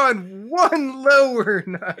you've gone one lower,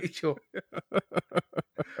 Nigel.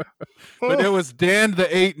 But it was Dan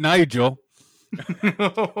the 8 Nigel.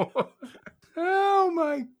 Oh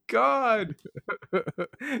my God.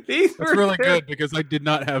 These That's really good because I did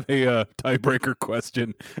not have a tiebreaker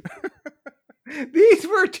question. These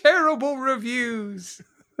were terrible reviews.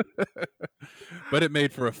 But it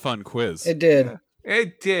made for a fun quiz. It did.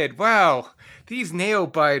 It did. Wow. These nail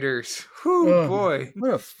biters. Whew, boy.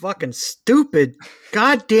 What a fucking stupid.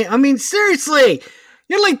 Goddamn. I mean, seriously.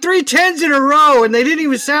 You had like 3 10s in a row and they didn't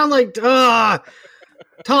even sound like.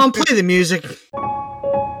 Tom, play the music.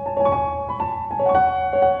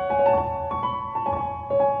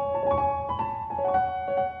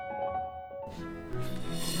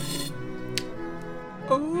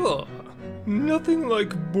 Oh, nothing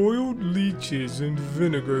like boiled leeches and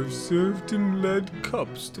vinegar served in lead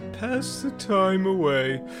cups to pass the time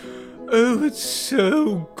away. Oh, it's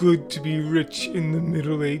so good to be rich in the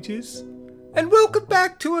Middle Ages. And welcome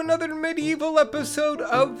back to another medieval episode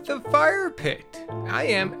of The Firepit. I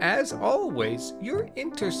am, as always, your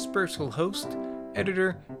interspersal host,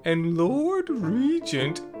 editor, and Lord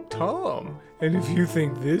Regent, Tom. And if you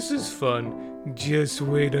think this is fun, just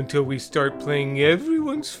wait until we start playing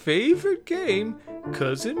everyone's favorite game,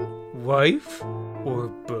 cousin, wife, or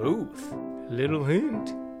both. Little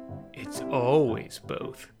hint, it's always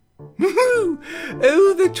both. Oh,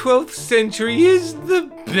 the 12th century is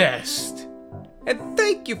the best. And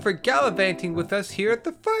thank you for gallivanting with us here at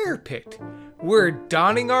the Firepit. We're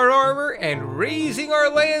donning our armor and raising our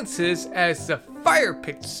lances as the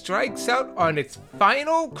Firepit strikes out on its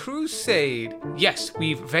final crusade. Yes,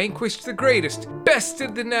 we've vanquished the greatest,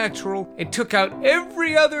 bested the natural, and took out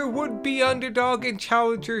every other would-be underdog and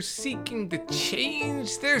challenger seeking to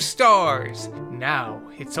change their stars. Now,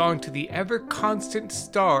 it's on to the ever-constant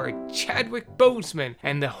star Chadwick Boseman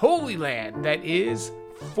and the Holy Land that is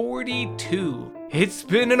 42. It's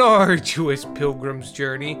been an arduous pilgrim's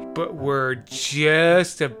journey, but we're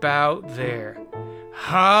just about there.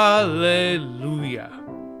 Hallelujah.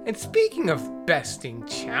 And speaking of besting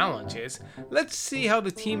challenges, let's see how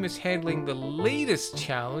the team is handling the latest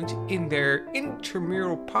challenge in their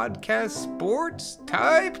intramural podcast sports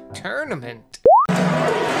type tournament.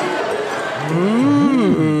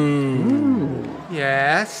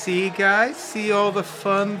 Yeah, see guys, see all the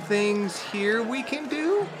fun things here we can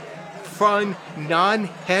do? Fun,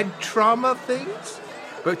 non-head trauma things?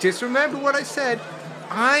 But just remember what I said.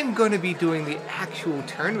 I'm going to be doing the actual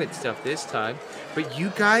tournament stuff this time, but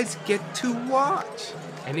you guys get to watch.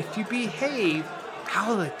 And if you behave,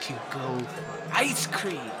 I'll let you go for ice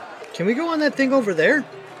cream. Can we go on that thing over there?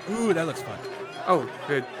 Ooh, that looks fun. Oh,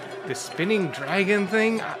 the spinning dragon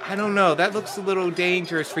thing? I don't know. That looks a little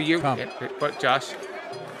dangerous for you. Tom. What, Josh?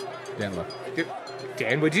 Dan left.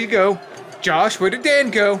 Dan, where'd you go? Josh, where did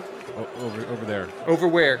Dan go? Over there. Over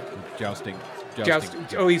where? Jousting.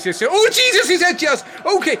 Oh, he's just. Oh, Jesus, he's at Joust.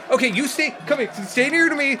 Okay, you stay. Come here. Stay near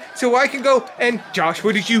to me so I can go. And Josh,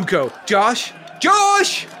 where did you go? Josh!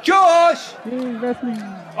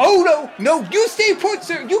 Oh, no, you stay put,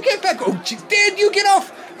 sir. You get back. Oh, Dan, you get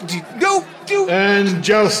off. No. And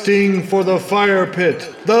jousting for the fire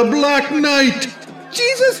pit, the Black Knight.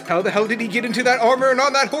 Jesus! How the hell did he get into that armor and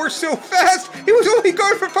on that horse so fast? He was only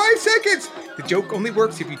gone for 5 seconds. The joke only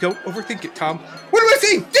works if you don't overthink it, Tom. What am I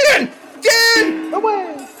saying? Dan!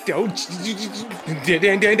 Away! Don't.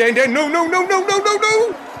 Dan. No.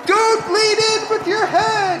 Don't lean in with your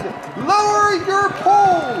head. Lower your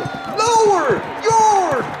pole.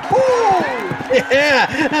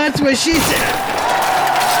 Yeah, that's what she said.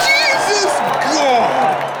 Jesus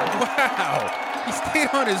God! Wow. He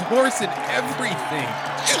stayed on his horse and everything.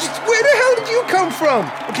 Where the hell did you come from?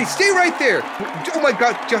 Okay, stay right there. Oh my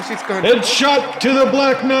God, Josh, it's gone. Headshot to the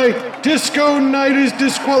Black Knight. Disco Knight is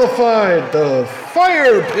disqualified. The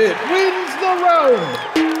fire pit wins the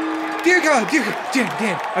round. Dear God,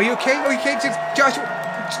 Dan, are you okay? Are you okay? Josh,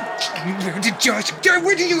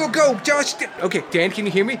 where did you go? Josh, okay, Dan, can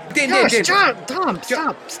you hear me? Dan. Tom,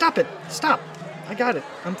 stop it. I got it.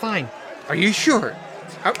 I'm fine. Are you sure?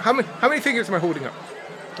 How many fingers am I holding up?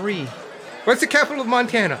 3. What's the capital of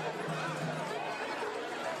Montana?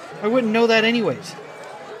 I wouldn't know that anyways.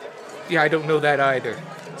 Yeah, I don't know that either.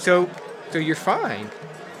 So you're fine.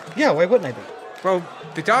 Yeah, why wouldn't I be? Well,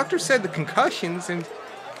 the doctor said the concussions, and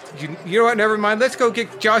you know what? Never mind. Let's go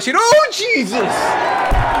get Josh. And oh, Jesus!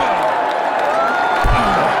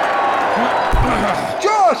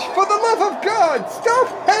 Josh, for the love of God, stop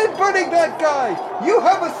headbutting that guy! You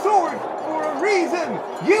have a sword for a reason.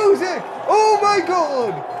 Use it! Oh my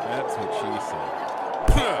God! That's what she said.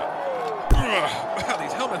 Wow,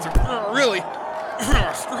 these helmets are really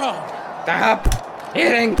strong. Stop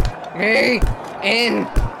hitting me in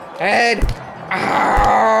head.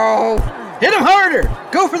 Ow! Hit him harder!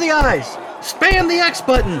 Go for the eyes! Spam the X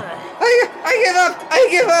button! I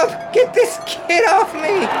give up! Get this kid off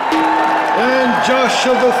me! And Josh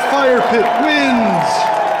of the Fire Pit wins!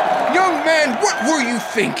 Young man, what were you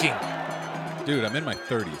thinking? Dude, I'm in my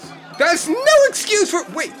 30s. That's no excuse for...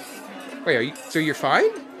 Wait, are you... So you're fine?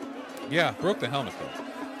 Yeah, broke the helmet though.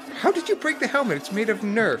 How did you break the helmet? It's made of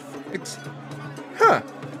Nerf. It's... Huh.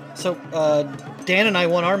 So, Dan and I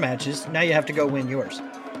won our matches. Now you have to go win yours.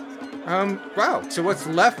 Wow. So what's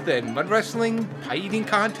left then? Mud wrestling? Pie eating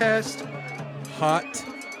contest? Hot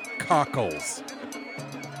cockles.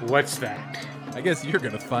 What's that? I guess you're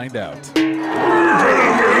gonna find out. Come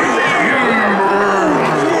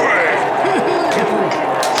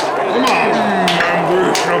on!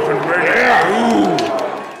 Ambush up and ready.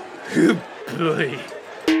 Boy.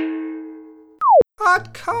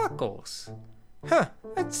 Hot cockles. Huh,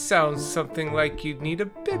 that sounds something like you'd need a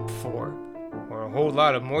bib for. Or a whole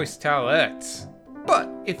lot of moist towelettes. But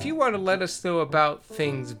if you want to let us know about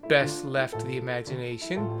things best left to the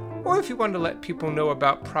imagination, or if you want to let people know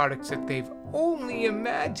about products that they've only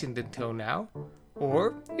imagined until now,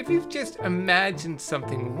 or if you've just imagined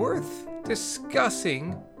something worth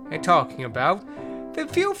discussing and talking about, then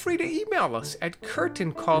feel free to email us at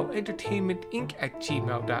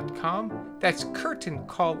curtaincallentertainmentinc@gmail.com. That's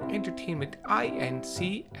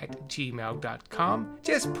curtaincallentertainmentinc@gmail.com.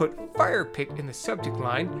 Just put Firepit in the subject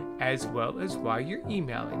line, as well as why you're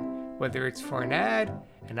emailing. Whether it's for an ad,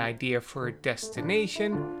 an idea for a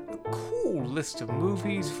destination, a cool list of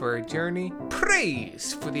movies for a journey,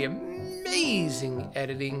 praise for the amazing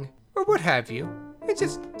editing, or what have you, and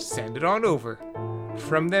just send it on over.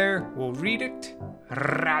 From there, we'll read it,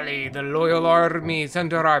 rally the loyal armies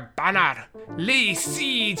under our banner, lay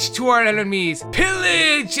siege to our enemies,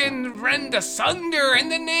 pillage and rend asunder in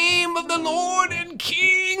the name of the Lord and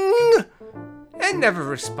King, and never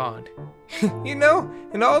respond. You know,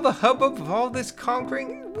 in all the hubbub of all this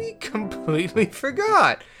conquering, we completely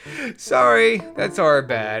forgot. Sorry, that's our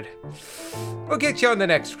bad. We'll get you on the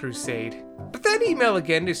next crusade. But that email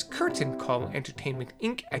again is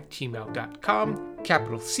curtaincallentertainmentinc@gmail.com,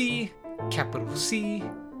 capital C, capital C,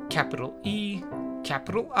 capital E,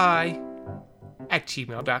 capital I,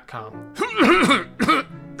 @gmail.com.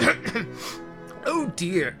 Oh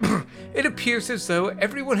dear, it appears as though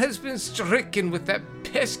everyone has been stricken with that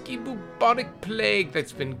pesky bubonic plague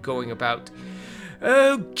that's been going about.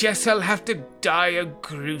 Oh, guess I'll have to die a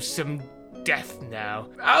gruesome death now.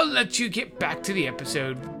 I'll let you get back to the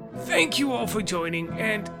episode. Thank you all for joining,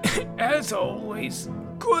 and as always,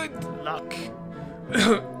 good luck.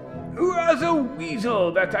 Who has a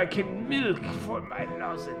weasel that I can milk for my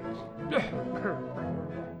lozenge?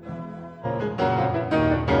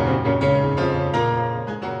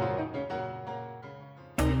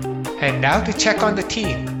 And now to check on the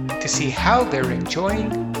team to see how they're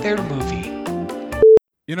enjoying their movie.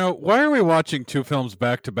 You know, why are we watching two films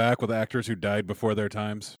back to back with actors who died before their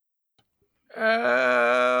times?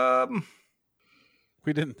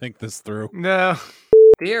 We didn't think this through. No.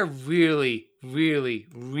 They are really, really,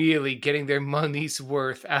 really getting their money's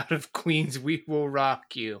worth out of Queen's We Will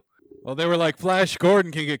Rock You. Well, they were like, Flash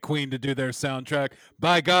Gordon can get Queen to do their soundtrack.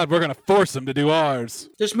 By God, we're going to force them to do ours.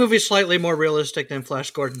 This movie's slightly more realistic than Flash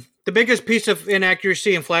Gordon. The biggest piece of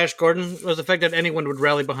inaccuracy in Flash Gordon was the fact that anyone would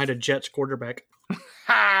rally behind a Jets quarterback.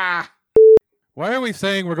 Ha! Why are we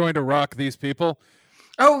saying we're going to rock these people?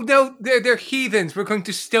 Oh, no, they're heathens. We're going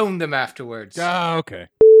to stone them afterwards. Ah, okay.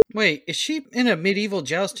 Wait, is she in a medieval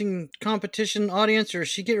jousting competition audience, or is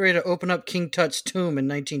she getting ready to open up King Tut's tomb in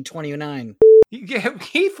 1929? Yeah,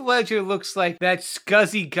 Heath Ledger looks like that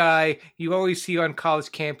scuzzy guy you always see on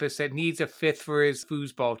college campus that needs a fifth for his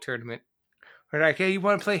foosball tournament. We're like, hey, you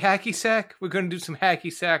want to play hacky sack? We're going to do some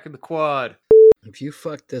hacky sack in the quad. If you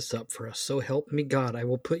fuck this up for us, so help me God, I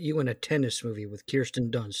will put you in a tennis movie with Kirsten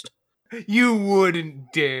Dunst. You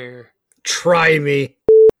wouldn't dare. Try me.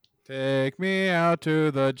 Take me out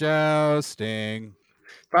to the jousting.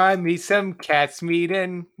 Buy me some cat's meat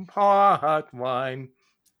and hot wine.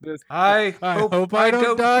 This, I hope I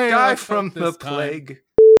don't die from the this time. plague.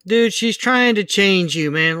 Dude, she's trying to change you,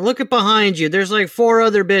 man. Look at behind you. There's like 4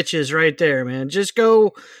 other bitches right there, man. Just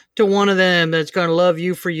go to one of them that's going to love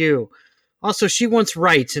you for you. Also, she wants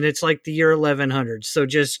rights, and it's like the year 1100. So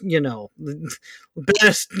just,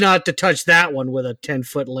 best not to touch that one with a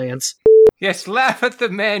 10-foot lance. Yes, laugh at the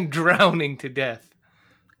man drowning to death.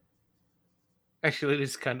 Actually, it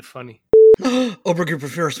is kind of funny.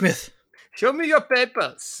 Obergruppenführer Smith. Show me your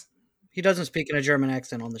papers. He doesn't speak in a German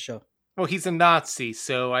accent on the show. Well, he's a Nazi,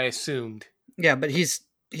 so I assumed. Yeah, but he's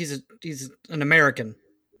an American.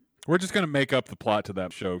 We're just gonna make up the plot to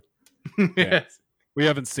that show. Yes. We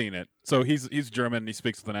haven't seen it, so he's German. And he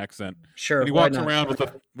speaks with an accent. Sure. And he why walks not? around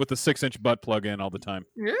with the 6-inch butt plug in all the time.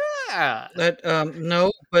 Yeah. That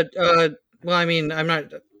no, but well, I mean, I'm not.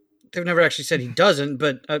 They've never actually said he doesn't,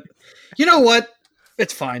 but you know what?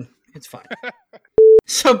 It's fine. It's fine.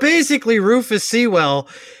 So basically, Rufus Sewell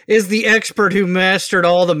is the expert who mastered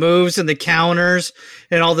all the moves and the counters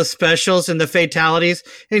and all the specials and the fatalities.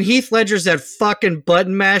 And Heath Ledger's that fucking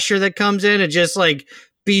button masher that comes in and just like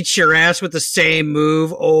beats your ass with the same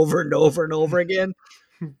move over and over and over again.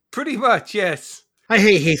 Pretty much, yes. I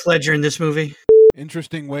hate Heath Ledger in this movie.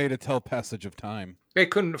 Interesting way to tell passage of time. They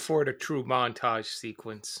couldn't afford a true montage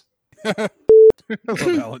sequence. I love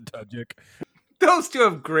Alan Tudyk. Those two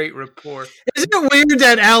have great rapport. Isn't it weird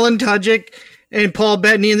that Alan Tudyk and Paul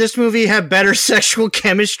Bettany in this movie have better sexual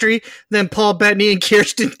chemistry than Paul Bettany and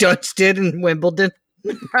Kirsten Dunst did in Wimbledon?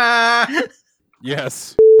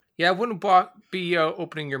 Yes. Yeah, I wouldn't be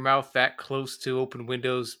opening your mouth that close to open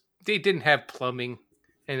windows. They didn't have plumbing,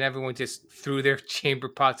 and everyone just threw their chamber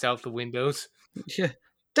pots out the windows. Yeah,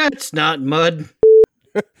 that's not mud.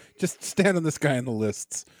 Just stand on this guy in the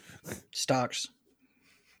lists. Stocks.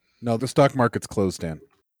 No, the stock market's closed, Dan.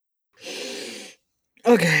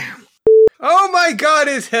 Okay. Oh my god,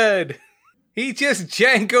 his head! He just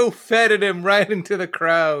Django feted him right into the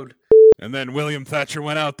crowd. And then William Thatcher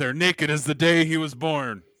went out there naked as the day he was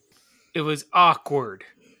born. It was awkward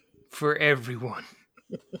for everyone.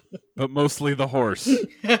 But mostly the horse.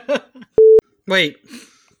 Wait.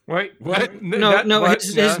 Wait, What? No,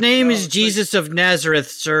 his name is Jesus of Nazareth,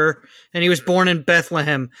 sir, and he was born in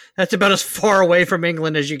Bethlehem. That's about as far away from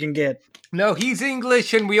England as you can get. No, he's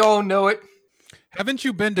English and we all know it. Haven't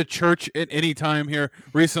you been to church at any time here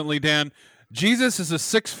recently, Dan? Jesus is a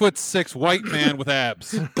 6'6" white man with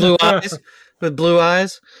abs. Blue eyes? With blue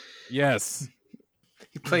eyes? Yes.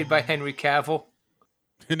 He played by Henry Cavill.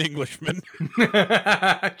 An Englishman.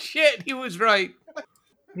 Shit, he was right.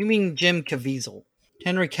 You mean Jim Caviezel.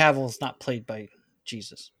 Henry Cavill is not played by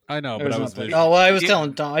Jesus. I know, Or but is I not was played- visual. Oh, well, I was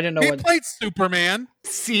telling Tom. I didn't know He what. played Superman.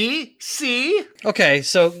 See? Okay,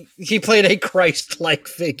 so he played a Christ-like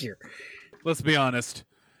figure. Let's be honest.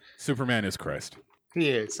 Superman is Christ. He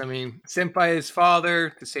is. I mean, sent by his father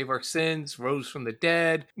to save our sins, rose from the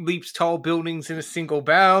dead, leaps tall buildings in a single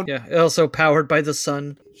bound. Yeah, also powered by the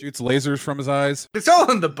sun. Shoots lasers from his eyes. It's all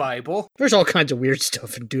in the Bible. There's all kinds of weird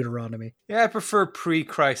stuff in Deuteronomy. Yeah, I prefer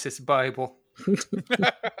pre-crisis Bible.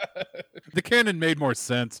 The canon made more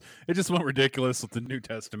sense. It just went ridiculous with the New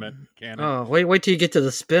Testament canon. Oh, wait till you get to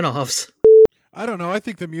the spin-offs. I don't know. I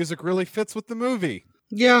think the music really fits with the movie.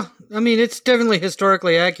 Yeah, I mean, it's definitely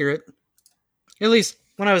historically accurate. At least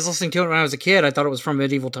when I was listening to it when I was a kid, I thought it was from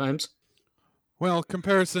medieval times. Well,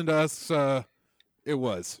 comparison to us, it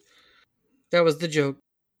was. That was the joke.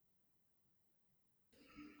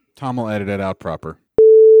 Tom will edit it out proper.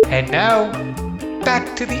 And now,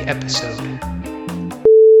 back to the episode.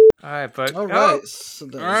 Alright, but... All right. Oh, So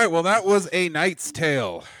All right, well, that was A Knight's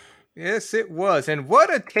Tale. yes, it was. And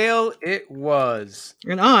what a tale it was.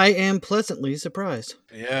 And I am pleasantly surprised.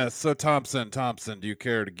 Yeah, so Thompson, do you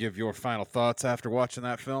care to give your final thoughts after watching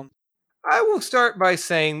that film? I will start by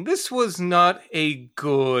saying this was not a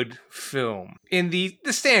good film in the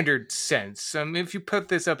standard sense. If you put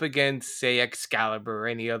this up against, say, Excalibur or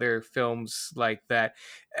any other films like that,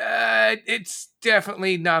 it's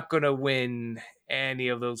definitely not going to win any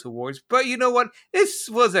of those awards. But you know what? This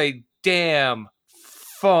was a damn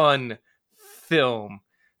fun film.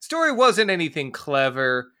 Story wasn't anything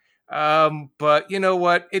clever, but you know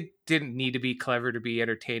what? It didn't need to be clever to be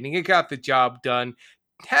entertaining. It got the job done.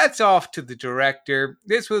 Hats off to the director.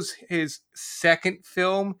 This was his second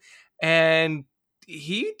film, and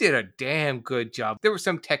he did a damn good job. There were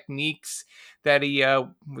some techniques that he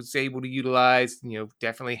was able to utilize.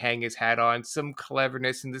 Definitely hang his hat on. Some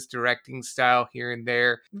cleverness in this directing style here and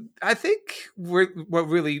there. I think what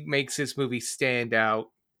really makes this movie stand out,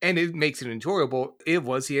 and it makes it enjoyable, it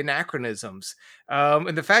was the anachronisms.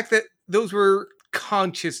 And the fact that those were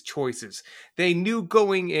conscious choices. They knew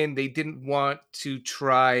going in they didn't want to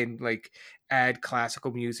try and add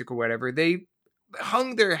classical music or whatever. They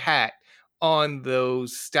hung their hat on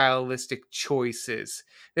those stylistic choices.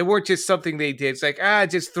 They weren't just something they did.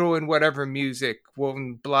 It's just throw in whatever music, well,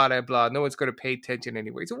 blah, blah, blah. No one's going to pay attention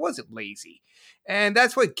anyways. It wasn't lazy. And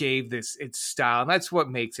that's what gave this its style. And that's what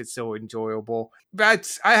makes it so enjoyable. I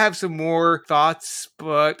have some more thoughts,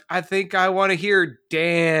 but I think I want to hear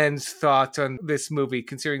Dan's thoughts on this movie,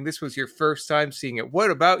 considering this was your first time seeing it. What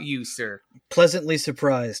about you, sir? Pleasantly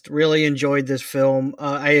surprised. Really enjoyed this film.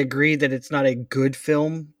 I agree that it's not a good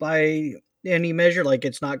film by any measure.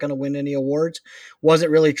 It's not going to win any awards.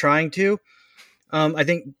 Wasn't really trying to. I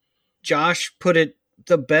think Josh put it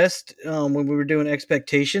the best when we were doing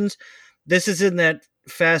expectations. This is in that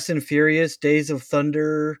Fast and Furious, Days of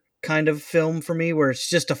Thunder kind of film for me, where it's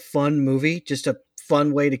just a fun movie, just a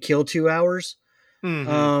fun way to kill 2 hours.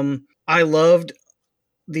 Mm-hmm. I loved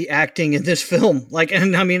the acting in this film.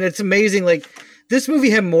 It's amazing. This movie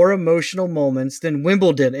had more emotional moments than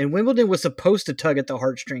Wimbledon, and Wimbledon was supposed to tug at the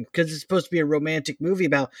heartstrings because it's supposed to be a romantic movie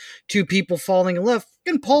about two people falling in love.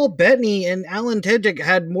 And Paul Bettany and Alan Tudyk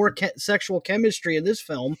had more sexual chemistry in this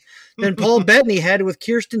film than Paul Bettany had with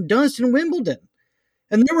Kirsten Dunst in Wimbledon.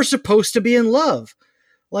 And they were supposed to be in love.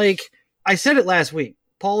 I said it last week.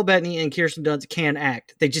 Paul Bettany and Kirsten Dunst can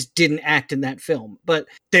act. They just didn't act in that film. But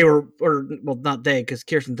they were, not they, because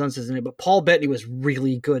Kirsten Dunst isn't it, but Paul Bettany was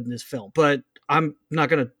really good in this film. But I'm not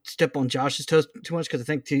going to step on Josh's toes too much because I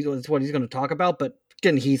think that's what he's going to talk about. But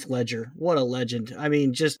getting Heath Ledger, what a legend.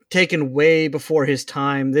 Just taken way before his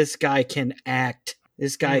time. This guy can act.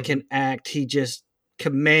 Can act. He just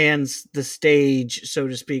commands the stage, so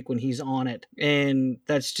to speak, when he's on it. And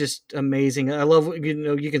that's just amazing. I love,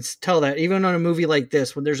 you can tell that even on a movie like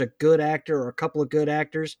this, when there's a good actor or a couple of good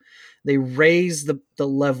actors, they raise the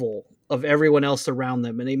level of everyone else around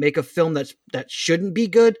them. And they make a film that shouldn't be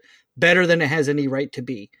good better than it has any right to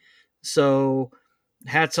be. So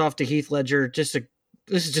hats off to Heath Ledger.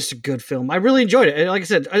 This is just a good film. I really enjoyed it. Like I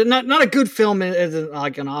said, not a good film as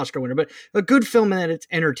like an Oscar winner, but a good film in that it's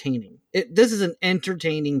entertaining. This is an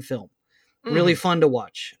entertaining film. Really fun to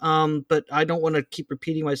watch. But I don't want to keep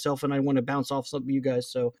repeating myself, and I want to bounce off some of you guys.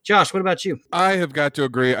 So, Josh, what about you? I have got to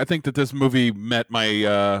agree. I think that this movie met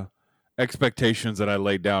my expectations that I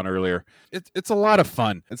laid down earlier. It's a lot of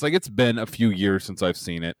fun. It's been a few years since I've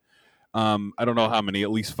seen it. I don't know how many,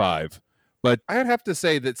 at least 5. But I'd have to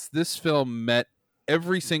say that this film met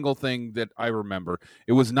every single thing that I remember.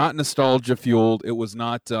 It was not nostalgia fueled. It was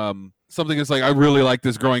not something that's I really liked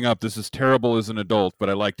this growing up. This is terrible as an adult, but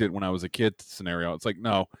I liked it when I was a kid scenario. It's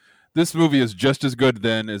no, this movie is just as good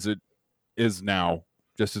then as it is now.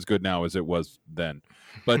 Just as good now as it was then.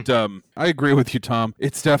 But I agree with you, Tom.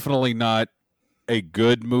 It's definitely not a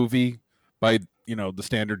good movie by the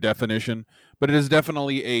standard definition, but it is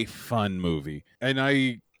definitely a fun movie. And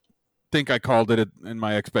I think I called it in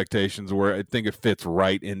my expectations, where I think it fits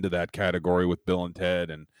right into that category with Bill and Ted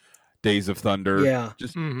and Days of Thunder. Yeah.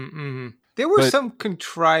 Just There were some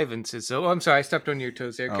contrivances, though. I'm sorry, I stepped on your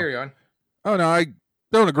toes there. Carry on. Oh no, I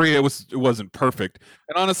don't agree. It wasn't perfect.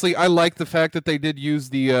 And honestly, I like the fact that they did use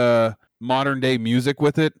the modern day music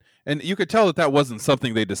with it, and you could tell that wasn't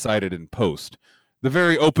something they decided in post. The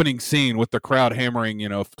very opening scene with the crowd hammering,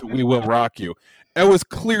 "We Will Rock You," it was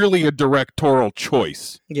clearly a directorial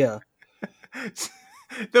choice. Yeah.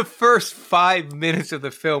 The first 5 minutes of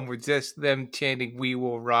the film were just them chanting "We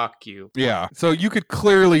will rock you." Yeah, so you could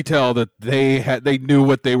clearly tell that they knew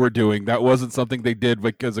what they were doing. That wasn't something they did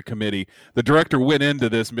because of committee. The director went into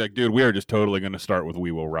this and be like, "Dude, we are just totally going to start with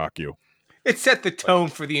 "We Will Rock You." It set the tone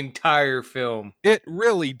for the entire film. It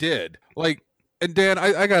really did. And Dan,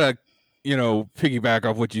 I gotta piggyback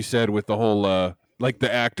off what you said with the whole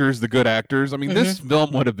the actors, the good actors. This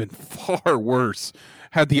film would have been far worse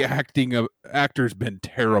had the actors been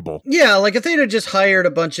terrible. Yeah, if they'd have just hired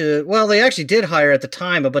a bunch of, they actually did hire at the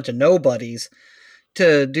time a bunch of nobodies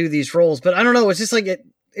to do these roles, but I don't know, it's just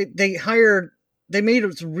they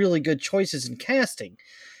made some really good choices in casting.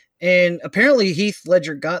 And apparently Heath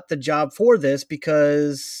Ledger got the job for this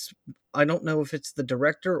because I don't know if it's the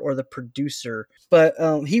director or the producer, but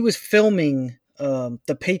he was filming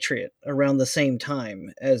The Patriot around the same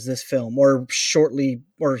time as this film, or shortly,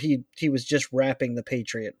 or he was just wrapping The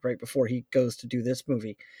Patriot right before he goes to do this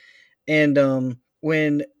movie. And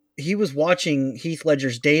when he was watching Heath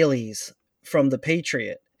Ledger's dailies from The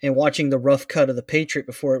Patriot, and watching the rough cut of The Patriot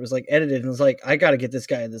before it was like edited, and was like, I got to get this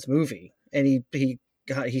guy in this movie, and he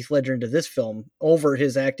got Heath Ledger into this film over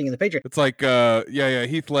his acting in The Patriot. It's like,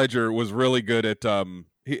 Heath Ledger was really good at,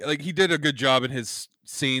 he did a good job in his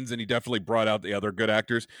scenes, and he definitely brought out the other good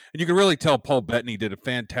actors. And you can really tell Paul Bettany did a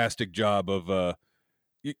fantastic job of,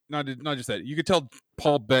 not just that. You could tell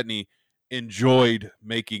Paul Bettany enjoyed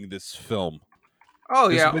making this film. Oh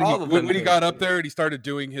yeah, when he got up there and he started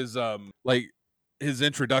doing his his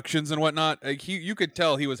introductions and whatnot, you could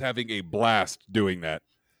tell he was having a blast doing that.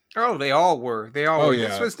 Oh, they all were. Yeah.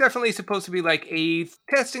 This was definitely supposed to be like a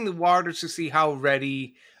testing the waters to see how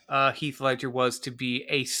ready Heath Ledger was to be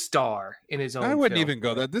a star in his own I wouldn't film. even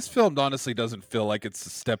go that. This film honestly doesn't feel like it's a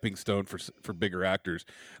stepping stone for bigger actors.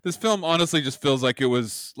 This film honestly just feels like it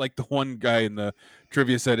was like the one guy in the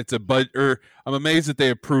trivia said it's a budget. I'm amazed that they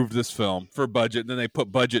approved this film for budget, and then they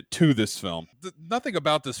put budget to this film. Nothing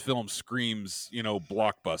about this film screams,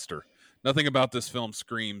 blockbuster. Nothing about this film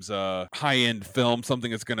screams high-end film,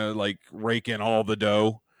 something that's going to like rake in all the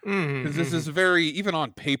dough. Because this is even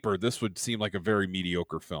on paper, this would seem like a very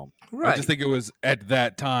mediocre film. Right. I just think it was at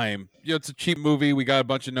that time. It's a cheap movie. We got a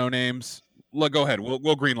bunch of no names. Go ahead. We'll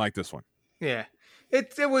greenlight this one. Yeah,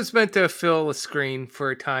 it was meant to fill a screen for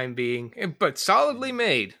a time being, but solidly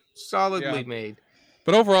made. Made.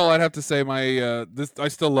 But overall, I'd have to say I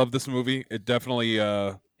still love this movie. It definitely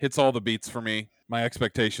hits all the beats for me. My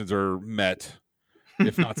expectations are met,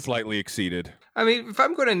 if not slightly exceeded. I mean, if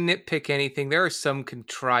I'm going to nitpick anything, there are some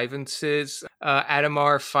contrivances.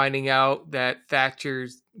 Adamar finding out that Thatcher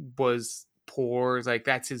was poor, like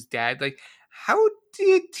that's his dad. Like, how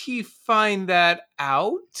did he find that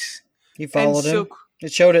out? He followed him.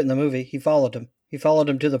 It showed it in the movie. He followed him. He followed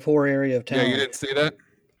him to the poor area of town. Yeah, you didn't see that?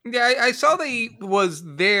 Yeah, I saw that he was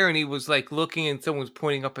there and he was like looking and someone was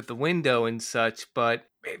pointing up at the window and such, but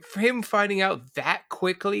for him finding out that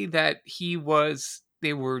quickly that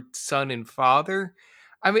they were son and father,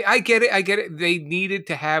 I mean, I get it. They needed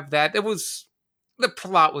to have that. The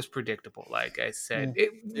plot was predictable, like I said.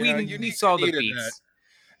 We saw the beats. That.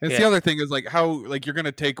 And the other thing is like how like you're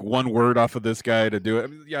gonna take one word off of this guy to do it. I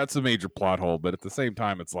mean, yeah, it's a major plot hole, but at the same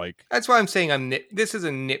time, it's like that's why I'm saying this is a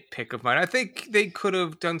nitpick of mine. I think they could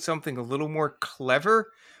have done something a little more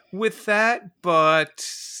clever with that, but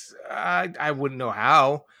I wouldn't know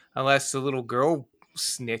how unless the little girl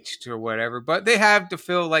snitched or whatever. But they have to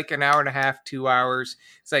fill like an hour and a half, 2 hours.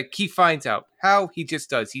 It's like he finds out how he just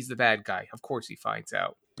does. He's the bad guy. Of course, he finds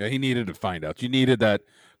out. Yeah, he needed to find out. You needed that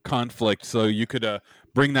conflict so you could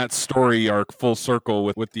bring that story arc full circle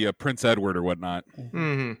with the Prince Edward or whatnot.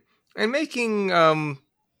 Mm-hmm. And making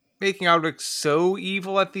out look so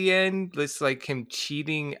evil at the end, it's like him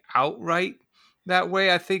cheating outright that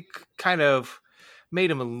way, I think kind of made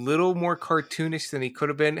him a little more cartoonish than he could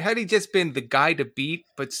have been. Had he just been the guy to beat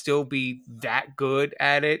but still be that good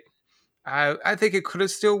at it, I think it could have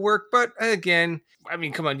still worked. But again, I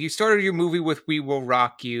mean, come on, you started your movie with We Will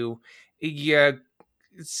Rock You. Yeah,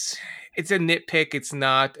 it's a nitpick. It's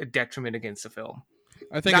not a detriment against the film.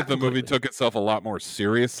 I think if the movie took itself a lot more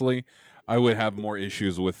seriously, I would have more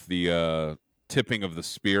issues with the tipping of the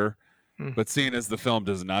spear. But seeing as the film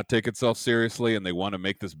does not take itself seriously and they want to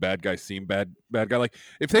make this bad guy seem bad guy, like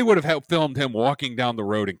if they would have filmed him walking down the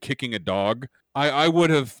road and kicking a dog, I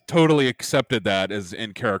would have totally accepted that as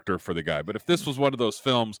in character for the guy. But if this was one of those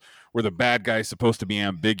films where the bad guy is supposed to be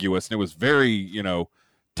ambiguous and it was very,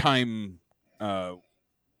 time,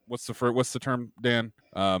 what's the term, Dan?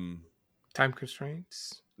 Time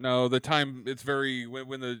constraints. No, the time, it's very,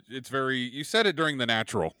 it's very, you said it during The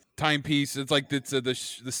Natural. Timepiece, it's like the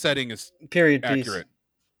setting is period accurate. Piece.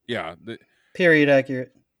 Yeah. Period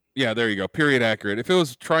accurate. Yeah, there you go. Period accurate. If it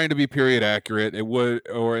was trying to be period accurate, it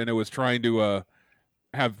was trying to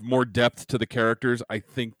have more depth to the characters, I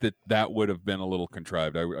think that would have been a little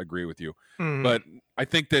contrived. I agree with you. But I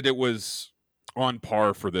think that it was on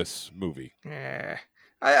par for this movie. Yeah.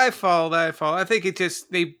 I follow that. I think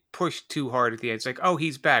they pushed too hard at the end. It's like, oh,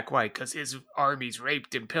 he's back. Why? Because his army's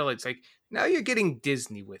raped and pillaged. It's like, now you're getting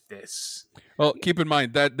Disney with this. Well, keep in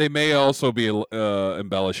mind that they may also be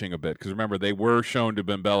embellishing a bit. Because remember, they were shown to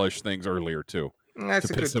embellish things earlier, too. That's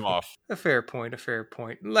to piss him off. A fair point.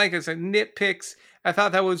 Like I said, nitpicks. I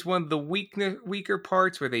thought that was one of the weaker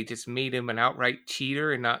parts where they just made him an outright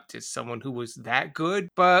cheater and not just someone who was that good.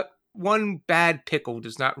 But one bad pickle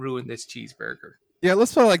does not ruin this cheeseburger. Yeah,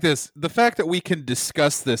 let's put it like this. The fact that we can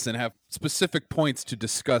discuss this and have specific points to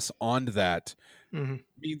discuss on that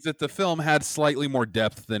means that the film had slightly more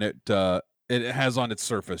depth than it has on its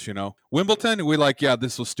surface, Wimbledon, we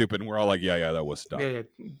this was stupid. And we're all like, yeah, that was dumb. Yeah,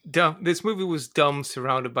 dumb. This movie was dumb,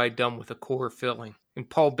 surrounded by dumb with a core filling. And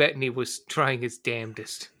Paul Bettany was trying his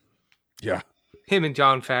damnedest. Yeah. Him and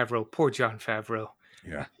Jon Favreau. Poor Jon Favreau.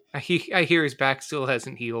 Yeah. I hear his back still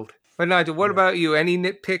hasn't healed. But Nigel, what about you? Any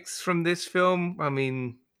nitpicks from this film? I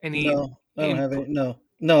mean, any... No, I don't have any.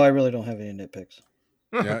 No, I really don't have any nitpicks.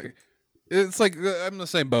 Yeah. It's like I'm the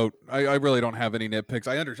same boat. I really don't have any nitpicks.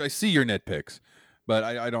 I see your nitpicks, but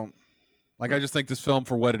I don't like. I just think this film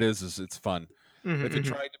for what it is it's fun. If it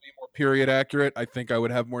tried to be more period accurate, I think I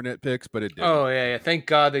would have more nitpicks, but it didn't. Oh, yeah. Thank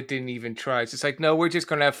God they didn't even try. It's just like, no, we're just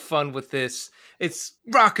going to have fun with this. It's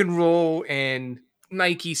rock and roll and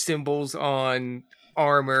Nike symbols on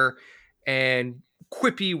armor and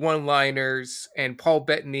quippy one-liners and Paul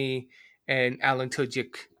Bettany and Alan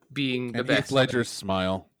Tudyk being the And best. Heath Ledger's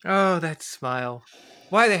smile. Oh, that smile.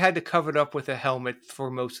 Why they had to cover it up with a helmet for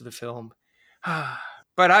most of the film.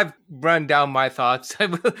 But I've run down my thoughts.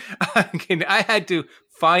 I had to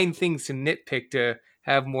find things to nitpick to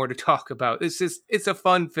have more to talk about. It's a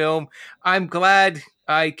fun film. I'm glad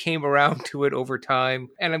I came around to it over time,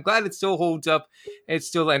 and I'm glad it still holds up. It's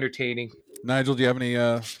still entertaining. Nigel, do you have any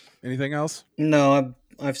anything else? No,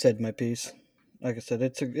 I've said my piece. Like I said,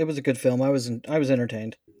 it was a good film. I was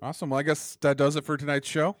entertained. Awesome. Well, I guess that does it for tonight's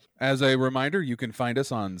show. As a reminder, you can find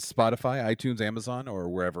us on Spotify, iTunes, Amazon, or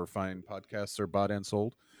wherever fine podcasts are bought and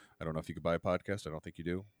sold. I don't know if you could buy a podcast. I don't think you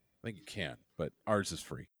do. I think you can, but ours is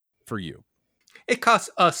free for you. It costs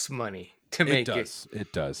us money to make it.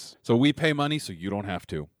 It does. So we pay money so you don't have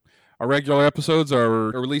to. Our regular episodes are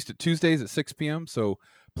released at Tuesdays at 6 p.m. So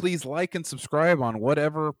please like and subscribe on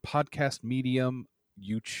whatever podcast medium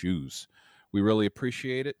you choose. We really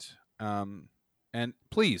appreciate it. And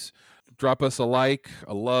please drop us a like,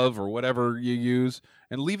 a love, or whatever you use,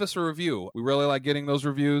 and leave us a review. We really like getting those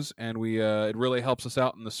reviews, and it really helps us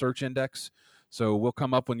out in the search index. So we'll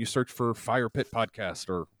come up when you search for Firepit Podcast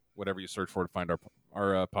or whatever you search for to find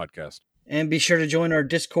our podcast. And be sure to join our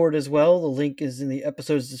Discord as well. The link is in the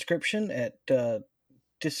episode's description at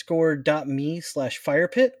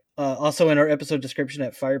discord.me/firepit. Also in our episode description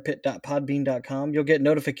at firepit.podbean.com. You'll get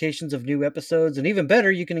notifications of new episodes, and even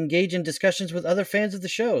better, you can engage in discussions with other fans of the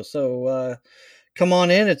show. So come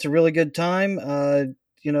on in. It's a really good time.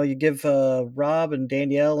 You give Rob and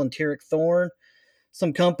Danielle and Tyrek Thorne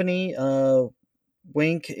some company.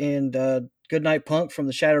 Wink and Goodnight Punk from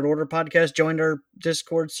the Shattered Order podcast joined our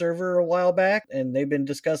Discord server a while back, and they've been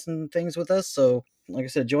discussing things with us. So, like I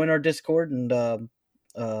said, join our Discord and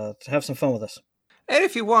have some fun with us. And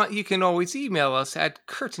if you want, you can always email us at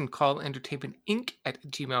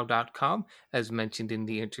curtaincallentertainmentinc@gmail.com, as mentioned in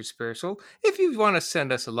the interspersal. If you want to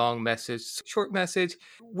send us a long message, short message,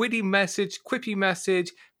 witty message, quippy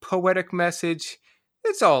message, poetic message,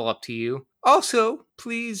 it's all up to you. Also,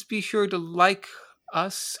 please be sure to like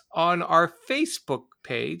us on our Facebook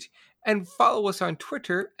page and follow us on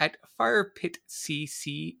Twitter at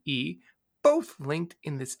FirepitCCE, both linked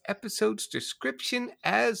in this episode's description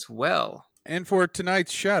as well. And for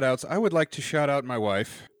tonight's shout-outs, I would like to shout out my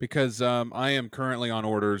wife because I am currently on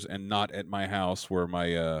orders and not at my house where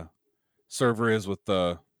my server is with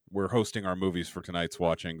we're hosting our movies for tonight's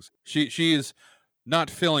watchings. She is not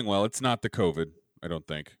feeling well. It's not the COVID, I don't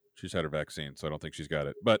think. She's had her vaccine, so I don't think she's got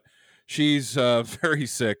it. But she's very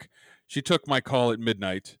sick. She took my call at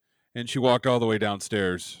midnight, and she walked all the way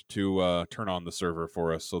downstairs to turn on the server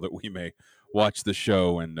for us so that we may watch the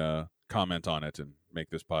show and comment on it and make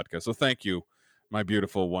this podcast. So thank you, my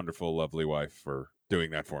beautiful, wonderful, lovely wife, for doing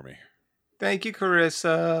that for me. Thank you,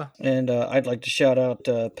 Carissa. And I'd like to shout out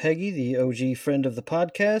Peggy, the OG friend of the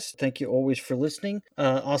podcast. Thank you always for listening.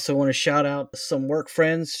 Also want to shout out some work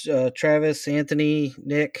friends, Travis, Anthony,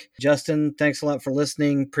 Nick, Justin. Thanks a lot for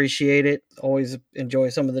listening. Appreciate it. Always enjoy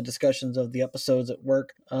some of the discussions of the episodes at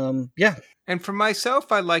work. Yeah. And for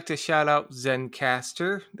myself, I'd like to shout out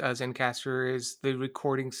Zencastr. Zencastr is the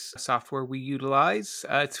recording software we utilize.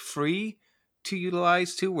 It's free to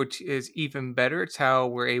utilize too, which is even better. It's how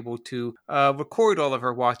we're able to record all of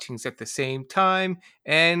our watchings at the same time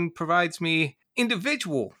and provides me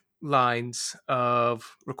individual lines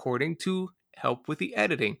of recording to help with the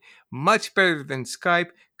editing. Much better than Skype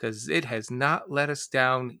because it has not let us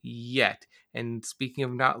down yet. And speaking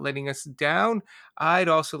of not letting us down, I'd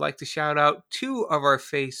also like to shout out two of our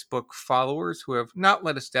Facebook followers who have not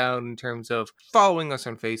let us down in terms of following us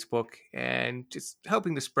on Facebook and just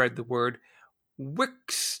helping to spread the word.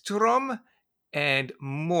 Wickstrom and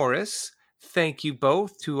Morris. Thank you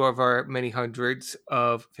both, two of our many hundreds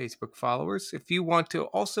of Facebook followers. If you want to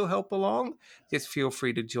also help along, just feel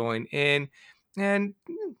free to join in and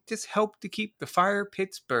just help to keep the fire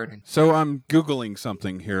pits burning. So I'm Googling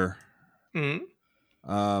something here. Mm-hmm.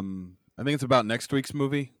 I think it's about next week's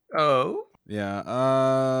movie. Oh?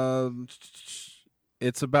 Yeah.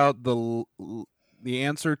 It's about the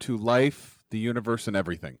answer to life, the universe, and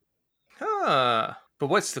everything. Huh. But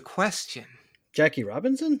what's the question? Jackie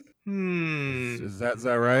Robinson? Is that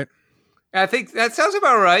right? I think that sounds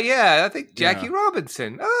about right. Yeah, I think Jackie Yeah.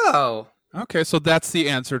 Robinson. Oh. Okay, so that's the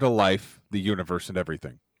answer to life, the universe, and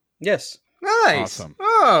everything. Yes. Nice. Awesome.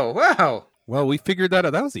 Oh, wow. Well, we figured that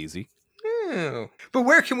out. That was easy. Oh. But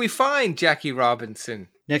where can we find Jackie Robinson?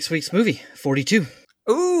 Next week's movie, 42.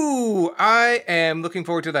 Ooh, I am looking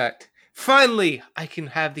forward to that. Finally, I can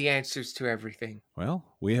have the answers to everything. Well,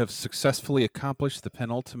 we have successfully accomplished the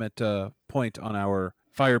penultimate point on our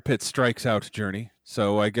Fire Pit Strikes Out journey.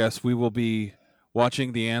 So I guess we will be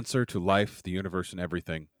watching the answer to life, the universe, and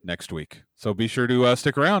everything next week. So be sure to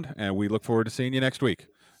stick around, and we look forward to seeing you next week.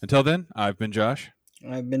 Until then, I've been Josh.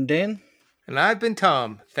 I've been Dan. And I've been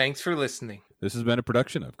Tom. Thanks for listening. This has been a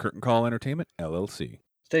production of Curtain Call Entertainment, LLC.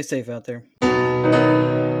 Stay safe out there.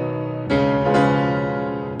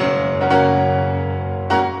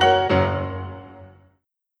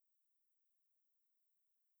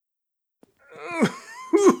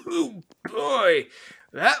 Boy,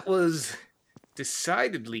 that was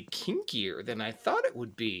decidedly kinkier than I thought it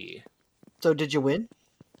would be. So did you win?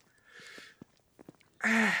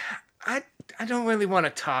 I don't really want to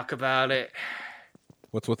talk about it.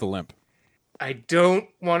 What's with the limp? I don't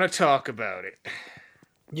want to talk about it.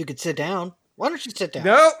 You could sit down. Why don't you sit down?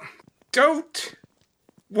 No, don't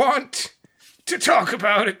want to talk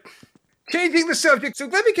about it. Changing the subject, so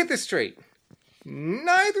let me get this straight.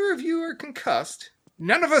 Neither of you are concussed.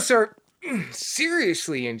 None of us are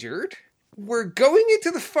seriously injured. We're going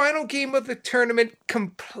into the final game of the tournament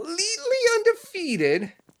completely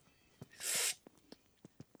undefeated.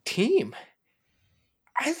 Team,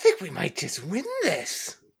 I think we might just win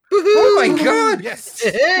this. Woo-hoo! Oh my god! Yes!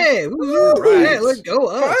 Hey, woo-hoo! Right. Yeah, let's go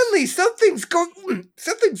us. Finally, something's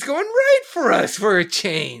going right for us for a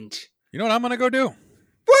change. You know what I'm going to go do?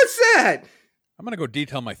 What's that? I'm going to go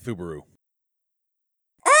detail my Subaru.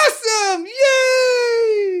 Awesome!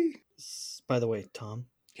 Yay! By the way, Tom,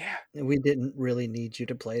 Yeah. we didn't really need you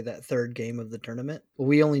to play that third game of the tournament.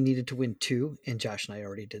 We only needed to win 2, and Josh and I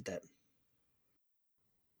already did that.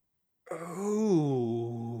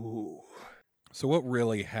 Oh. So what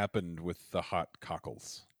really happened with the hot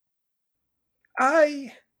cockles?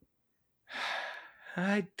 I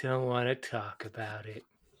don't want to talk about it.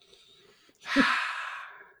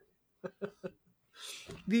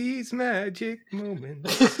 These magic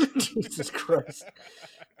moments. Jesus Christ.